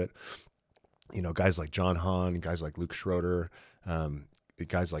part of it. Guys like John Hahn, guys like Luke Schroeder,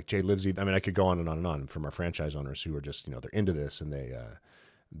 guys like Jay Livesey. I mean, I could go on and on and on from our franchise owners who are just, they're into this and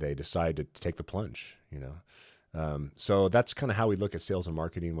they decide to take the plunge. So that's kind of how we look at sales and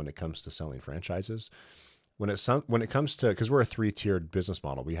marketing when it comes to selling franchises. When it comes to, because we're a 3-tiered business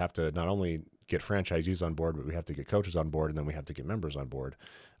model, we have to not only get franchisees on board, but we have to get coaches on board, and then we have to get members on board,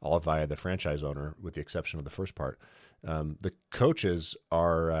 all via the franchise owner, with the exception of the first part. The coaches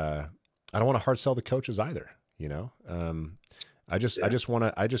are, I don't want to hard sell the coaches either. I just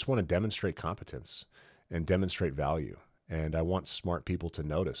want to demonstrate competence and demonstrate value, and I want smart people to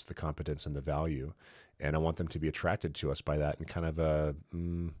notice the competence and the value, and I want them to be attracted to us by that in kind of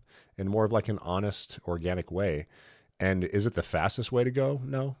in more of like an honest, organic way. And is it the fastest way to go?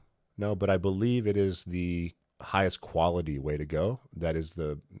 No, but I believe it is the highest quality way to go. That is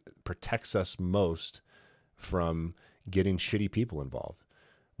protects us most from getting shitty people involved.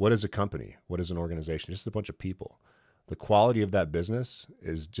 What is a company? What is an organization? Just a bunch of people. The quality of that business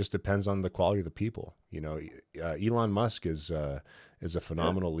just depends on the quality of the people. Elon Musk is a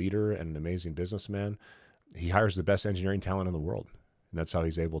phenomenal leader and an amazing businessman. He hires the best engineering talent in the world, and that's how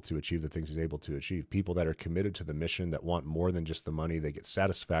he's able to achieve the things he's able to achieve. People that are committed to the mission, that want more than just the money. They get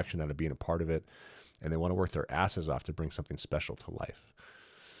satisfaction out of being a part of it, and they want to work their asses off to bring something special to life.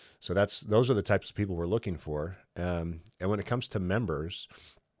 So those are the types of people we're looking for. And when it comes to members,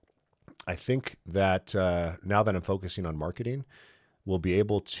 I think that now that I'm focusing on marketing, we'll be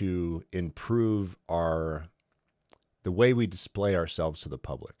able to improve the way we display ourselves to the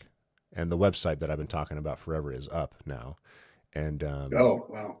public. And the website that I've been talking about forever is up now, and Oh,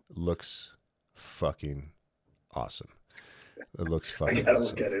 wow. looks fucking awesome. It looks I fucking gotta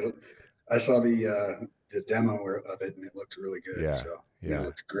awesome. look at it. I saw the demo of it, and it looked really good. Yeah, So yeah. it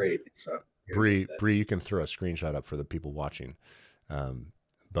looked great. So Bree, you can throw a screenshot up for the people watching,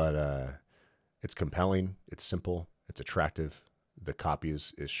 but it's compelling. It's simple. It's attractive. The copy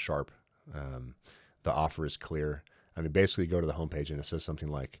is sharp. The offer is clear. I mean, basically, go to the homepage and it says something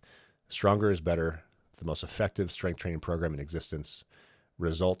like, "Stronger is better. The most effective strength training program in existence.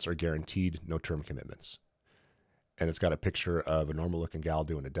 Results are guaranteed. No term commitments." And it's got a picture of a normal-looking gal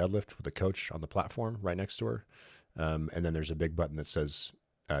doing a deadlift with a coach on the platform right next to her. And then there's a big button that says,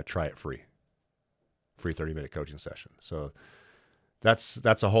 "Try it free." Free 30-minute coaching session. So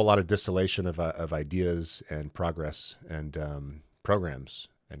that's a whole lot of distillation of ideas and progress and programs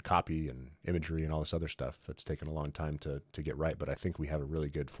and copy and imagery and all this other stuff that's taken a long time to get right. But I think we have a really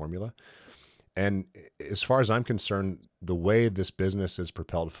good formula. And as far as I'm concerned, the way this business is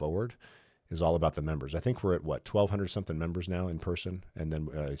propelled forward is all about the members. I think we're at 1,200 something members now in person, and then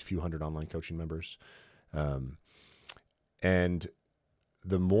a few hundred online coaching members. And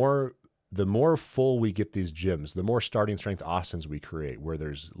the more full we get these gyms, the more starting strength Austins we create, where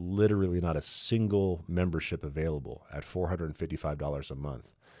there's literally not a single membership available at $455 a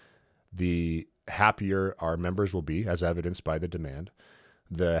month, the happier our members will be, as evidenced by the demand.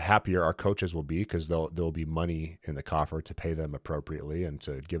 The happier our coaches will be, because there'll be money in the coffer to pay them appropriately and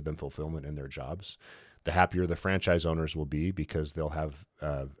to give them fulfillment in their jobs. The happier the franchise owners will be, because they'll have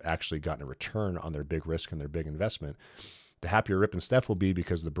actually gotten a return on their big risk and their big investment. The happier Rip and Steph will be,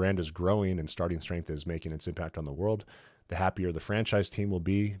 because the brand is growing and Starting Strength is making its impact on the world. The happier the franchise team will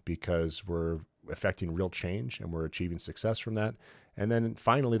be, because we're affecting real change and we're achieving success from that. And then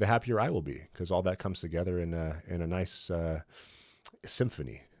finally, the happier I will be, because all that comes together in a nice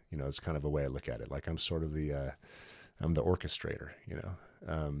symphony. It's kind of a way I look at it. Like I'm sort of I'm the orchestrator.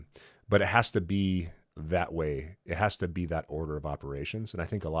 But it has to be that way. It has to be that order of operations. And I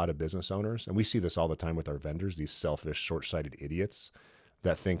think a lot of business owners, and we see this all the time with our vendors, these selfish, short-sighted idiots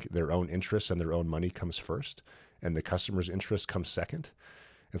that think their own interests and their own money comes first and the customer's interest comes second.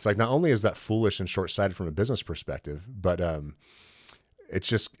 It's like, not only is that foolish and short-sighted from a business perspective, but it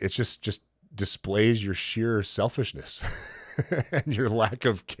just displays your sheer selfishness and your lack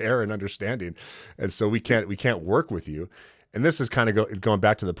of care and understanding. And so we can't work with you. And this is kind of going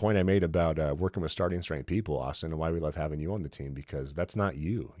back to the point I made about working with starting strength people, Austin, and why we love having you on the team, because that's not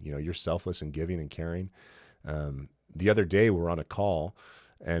you. You know, you're selfless and giving and caring. The other day we were on a call,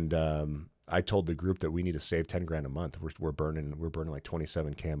 and I told the group that we need to save 10 grand a month. We're burning like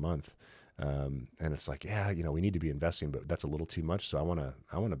 27K a month. And it's like, yeah, you know, we need to be investing, but that's a little too much. So I want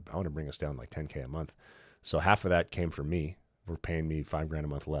to bring us down like 10K a month. So half of that came from me. We're paying me 5 grand a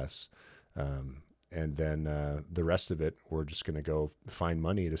month less. And then the rest of it, we're just going to go find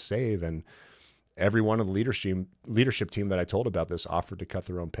money to save. And every one of the leadership team that I told about this offered to cut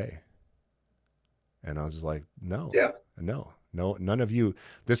their own pay. And I was just like, no, none of you.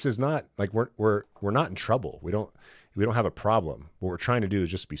 This is not like we're not in trouble. We don't have a problem. What we're trying to do is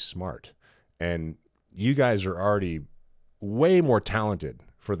just be smart. And you guys are already way more talented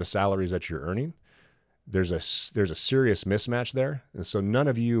for the salaries that you're earning. There's a serious mismatch there. And so none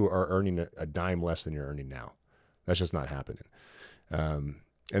of you are earning a dime less than you're earning now. That's just not happening. And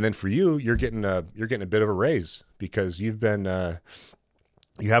then for you, you're getting a bit of a raise because you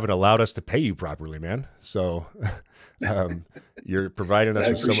haven't allowed us to pay you properly, man. So you're providing us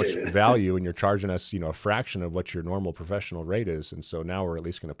with so much value, and you're charging us, you know, a fraction of what your normal professional rate is. And so now we're at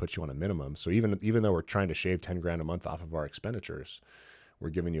least going to put you on a minimum. So even though we're trying to shave 10 grand a month off of our expenditures, we're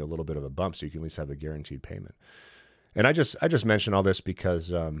giving you a little bit of a bump so you can at least have a guaranteed payment. And I just mention all this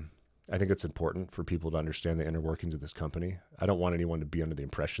because I think it's important for people to understand the inner workings of this company. I don't want anyone to be under the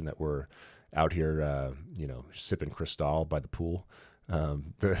impression that we're out here, you know, sipping Cristal by the pool.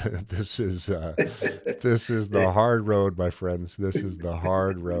 This is the hard road, my friends. This is the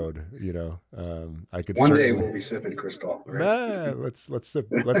hard road. You know, I could one day we'll be sipping Cristal. Right? Let's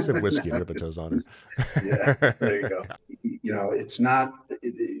sip whiskey and rip a toes on her. Yeah, there you go. You know, it's not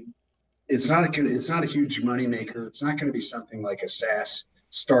a huge money maker. It's not going to be something like a SaaS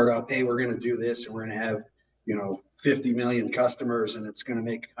startup. Hey, we're going to do this, and we're going to have, you know, 50 million customers, and it's going to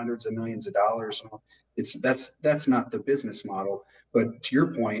make hundreds of millions of dollars. That's not the business model. But to your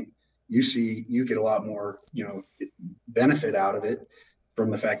point, you get a lot more, you know, benefit out of it from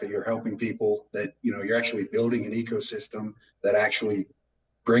the fact that you're helping people, that, you know, you're actually building an ecosystem that actually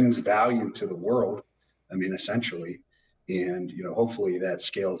brings value to the world. I mean, essentially, and, you know, hopefully that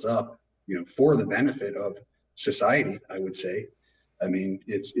scales up, you know, for the benefit of society, I would say. I mean,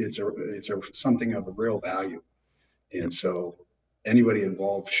 it's something of a real value. And so anybody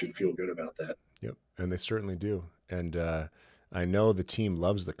involved should feel good about that. Yep. And they certainly do. And I know the team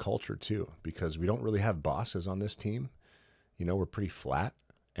loves the culture too, because we don't really have bosses on this team. You know, we're pretty flat,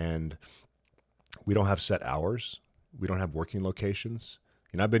 and we don't have set hours. We don't have working locations.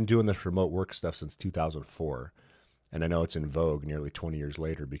 You know, I've been doing this remote work stuff since 2004, and I know it's in vogue nearly 20 years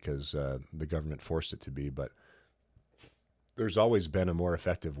later because the government forced it to be, but there's always been a more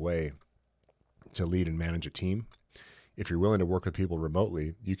effective way to lead and manage a team. If you're willing to work with people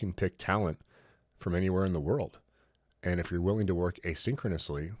remotely, you can pick talent from anywhere in the world. And if you're willing to work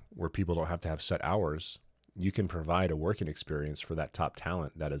asynchronously, where people don't have to have set hours, you can provide a working experience for that top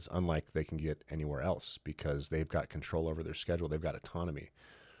talent that is unlike they can get anywhere else, because they've got control over their schedule. They've got autonomy.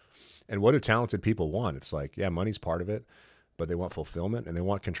 And what do talented people want? It's like, yeah, money's part of it, but they want fulfillment, and they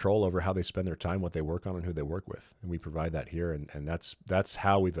want control over how they spend their time, what they work on, and who they work with. And we provide that here. And that's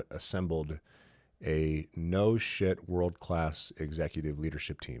how we've assembled a no shit world-class executive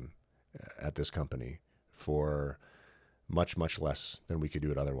leadership team at this company for much, much less than we could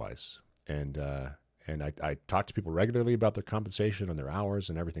do it otherwise. And I talk to people regularly about their compensation and their hours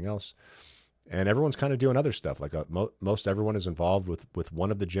and everything else. And everyone's kind of doing other stuff. Like most everyone is involved with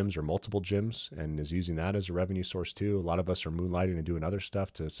one of the gyms or multiple gyms and is using that as a revenue source too. A lot of us are moonlighting and doing other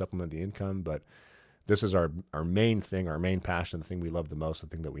stuff to supplement the income. But this is our main thing, our main passion, the thing we love the most, the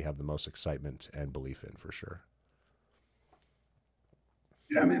thing that we have the most excitement and belief in, for sure.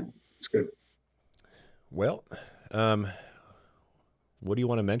 Yeah, man, it's good. Well, what do you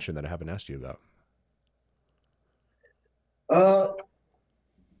want to mention that I haven't asked you about?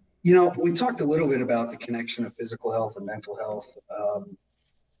 You know, we talked a little bit about the connection of physical health and mental health.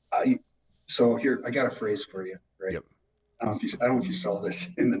 So here, I got a phrase for you, right? Yep. I don't know if you saw this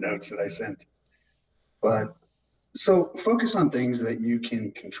in the notes that I sent, but so focus on things that you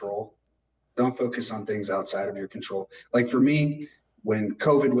can control. Don't focus on things outside of your control. Like for me, when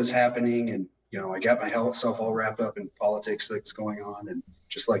COVID was happening, and, you know, I got myself all wrapped up in politics that's going on, and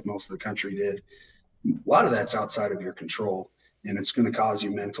just like most of the country did, a lot of that's outside of your control. and it's going to cause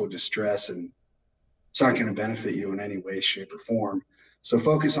you mental distress, and it's not going to benefit you in any way, shape, or form. So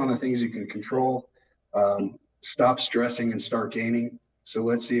focus on the things you can control. Stop stressing and start gaining. So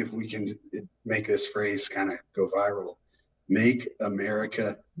let's see if we can make this phrase kind of go viral. Make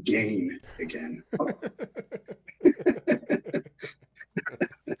America gain again.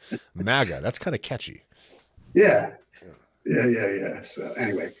 MAGA, that's kind of catchy. Yeah. So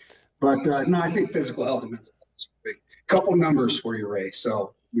anyway, but no, I think physical health and mental health is big. Couple numbers for you, Ray.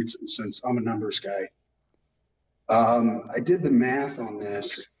 So since I'm a numbers guy, I did the math on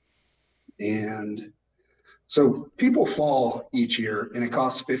this, and so people fall each year, and it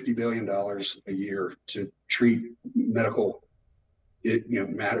costs $50 billion a year to treat medical,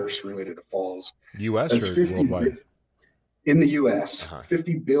 matters related to falls. U.S. That's or 50 worldwide? in the U.S.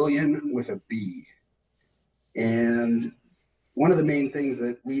 50 billion with a B. And one of the main things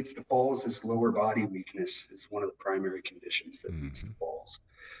that leads to falls is lower body weakness. Is one of the primary conditions that leads to falls.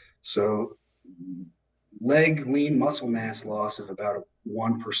 So leg lean muscle mass loss is about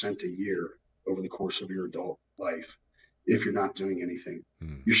 1% a year over the course of your adult life if you're not doing anything.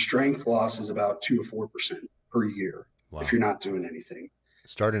 Your strength loss is about 2 to 4% per year if you're not doing anything.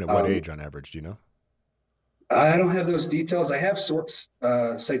 Starting at what age on average, do you know? I don't have those details. I have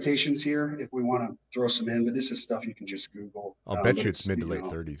citations here if we want to throw some in, but this is stuff you can just Google. I'll bet you it's mid to late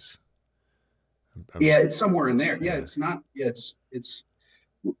 30s. Yeah, it's somewhere in there. Yeah, it's not. Yeah, it's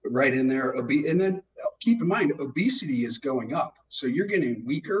right in there. And then keep in mind, obesity is going up, so you're getting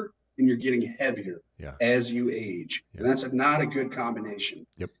weaker and you're getting heavier as you age, and that's not a good combination.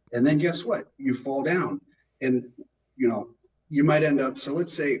 And then guess what? You fall down, and you might end up. So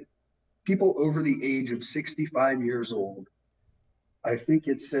let's say people over the age of 65 years old, I think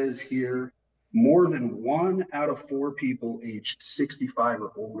it says here, more than 1 out of 4 people aged 65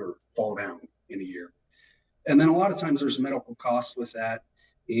 or older fall down in a year. And then a lot of times there's medical costs with that.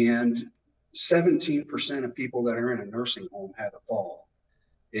 And 17% of people that are in a nursing home had a fall.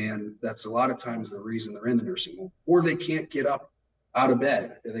 And that's a lot of times the reason they're in the nursing home. Or they can't get up out of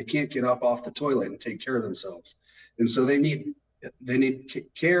bed. They can't get up off the toilet and take care of themselves. And so they need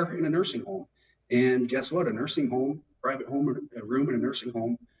care in a nursing home. And guess what? A nursing home, private home, a room in a nursing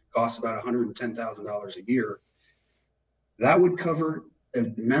home costs about $110,000 a year. That would cover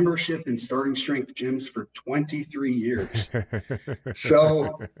a membership in starting strength gyms for 23 years.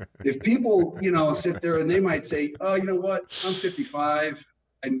 So if people, sit there and they might say, oh, you know what? I'm 55.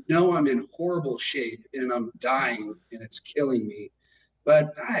 I know I'm in horrible shape and I'm dying and it's killing me,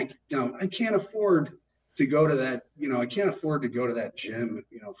 but I can't afford to go to that, I can't afford to go to that gym,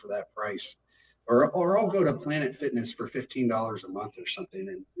 for that price, or I'll go to Planet Fitness for $15 a month or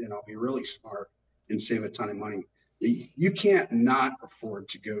something, and I'll be really smart and save a ton of money. You can't not afford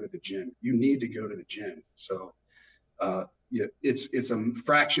to go to the gym. You need to go to the gym. So, it's a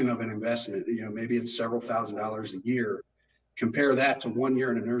fraction of an investment. Maybe it's several $1,000s a year. Compare that to 1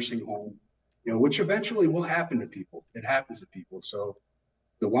 year in a nursing home, which eventually will happen to people. It happens to people. So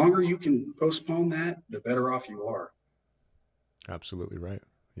the longer you can postpone that, the better off you are. Absolutely right.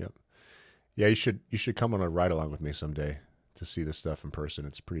 Yep. Yeah, you should come on a ride along with me someday to see this stuff in person.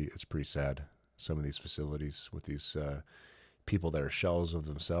 It's pretty sad. Some of these facilities with these people that are shells of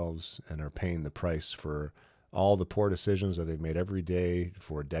themselves and are paying the price for all the poor decisions that they've made every day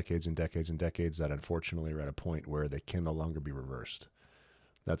for decades and decades and decades that unfortunately are at a point where they can no longer be reversed.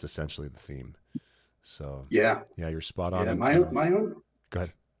 That's essentially the theme. So yeah, you're spot on. Yeah, my own. Go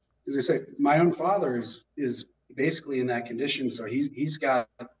ahead. As I say, my own father is basically in that condition. So he's got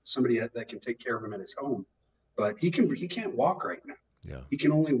somebody that can take care of him at his home, but he can't walk right now. Yeah. He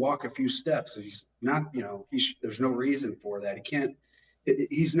can only walk a few steps. He's not, there's no reason for that.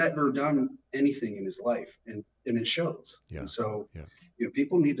 He's never done anything in his life, and it shows. Yeah. And so,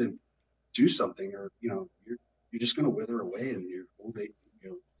 people need to do something, or, you're just going to wither away, and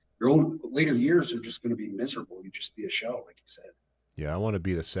your old later years are just going to be miserable. You just be a shell, like you said. Yeah. I want to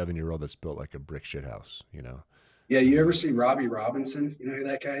be the 7-year-old that's built like a brick shit house, Yeah. You ever see Robbie Robinson? You know who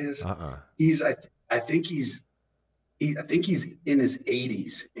that guy is? I think he's in his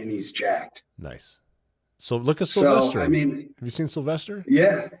 80s and he's jacked. Nice. So look at Sylvester. So, have you seen Sylvester?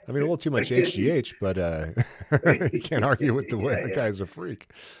 Yeah. I mean, a little too much HGH, but you can't argue with the way the guy's a freak.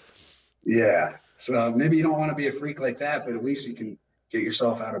 Yeah. So maybe you don't want to be a freak like that, but at least you can get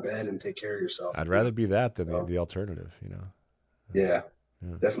yourself out of bed and take care of yourself. I'd rather be that than the alternative, Yeah,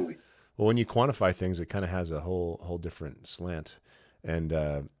 definitely. Well, when you quantify things, it kind of has a whole different slant. And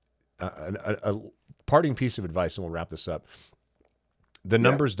a parting piece of advice, and we'll wrap this up. The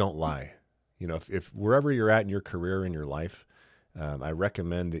numbers don't lie. If wherever you're at in your career, in your life, I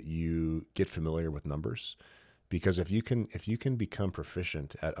recommend that you get familiar with numbers because if you can become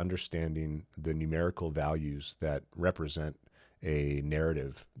proficient at understanding the numerical values that represent a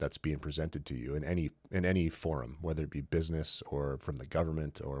narrative that's being presented to you in any forum, whether it be business or from the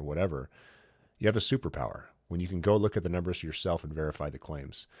government or whatever, you have a superpower when you can go look at the numbers yourself and verify the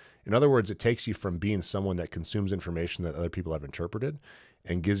claims. In other words, it takes you from being someone that consumes information that other people have interpreted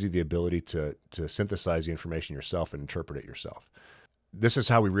and gives you the ability to synthesize the information yourself and interpret it yourself. This is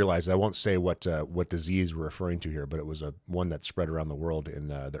how we realized, I won't say what disease we're referring to here, but it was one that spread around the world in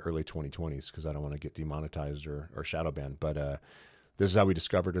the early 2020s, because I don't want to get demonetized or shadow banned. But this is how we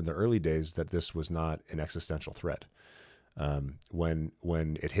discovered in the early days that this was not an existential threat. When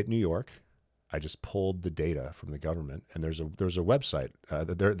it hit New York, I just pulled the data from the government, and there's a website.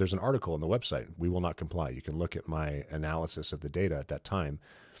 There's an article on the website. We will not comply. You can look at my analysis of the data at that time.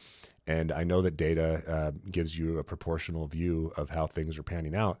 And I know that data gives you a proportional view of how things are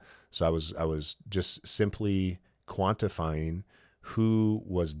panning out. So I was just simply quantifying who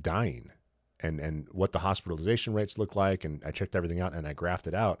was dying and what the hospitalization rates look like. And I checked everything out and I graphed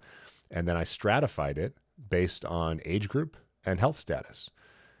it out. And then I stratified it based on age group and health status.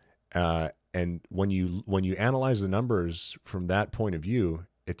 And when you analyze the numbers from that point of view,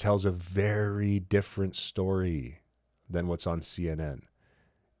 it tells a very different story than what's on CNN.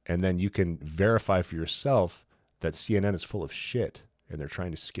 And then you can verify for yourself that CNN is full of shit and they're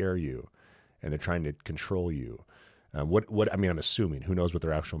trying to scare you and they're trying to control you. I'm assuming, who knows what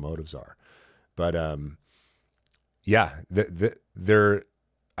their actual motives are. But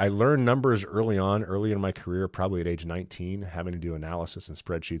I learned numbers early in my career, probably at age 19, having to do analysis and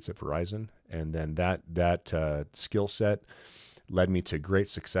spreadsheets at Verizon. And then that skill set led me to great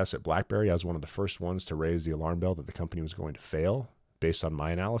success at BlackBerry. I was one of the first ones to raise the alarm bell that the company was going to fail based on my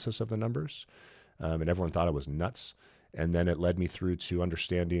analysis of the numbers. And everyone thought I was nuts. And then it led me through to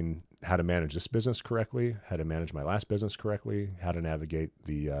understanding how to manage this business correctly, how to manage my last business correctly, how to navigate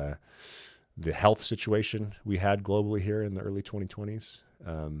the health situation we had globally here in the early 2020s.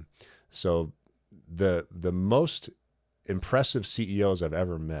 So the most impressive CEOs I've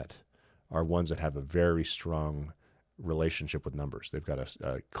ever met are ones that have a very strong relationship with numbers. They've got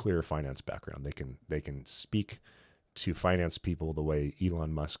a clear finance background. They can speak to finance people the way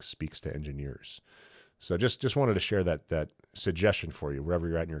Elon Musk speaks to engineers. So just wanted to share that suggestion for you. Wherever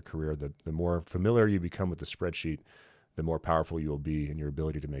you're at in your career, the more familiar you become with the spreadsheet, the more powerful you will be in your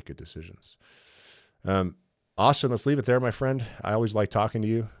ability to make good decisions. Austin, let's leave it there, my friend. I always like talking to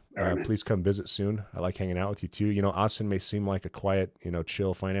you. Please come visit soon. I like hanging out with you too. You know, Austin may seem like a quiet,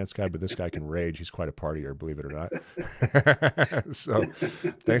 chill finance guy, but this guy can rage. He's quite a partier, believe it or not. So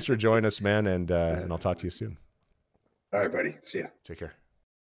thanks for joining us, man. And I'll talk to you soon. All right, buddy. See ya. Take care.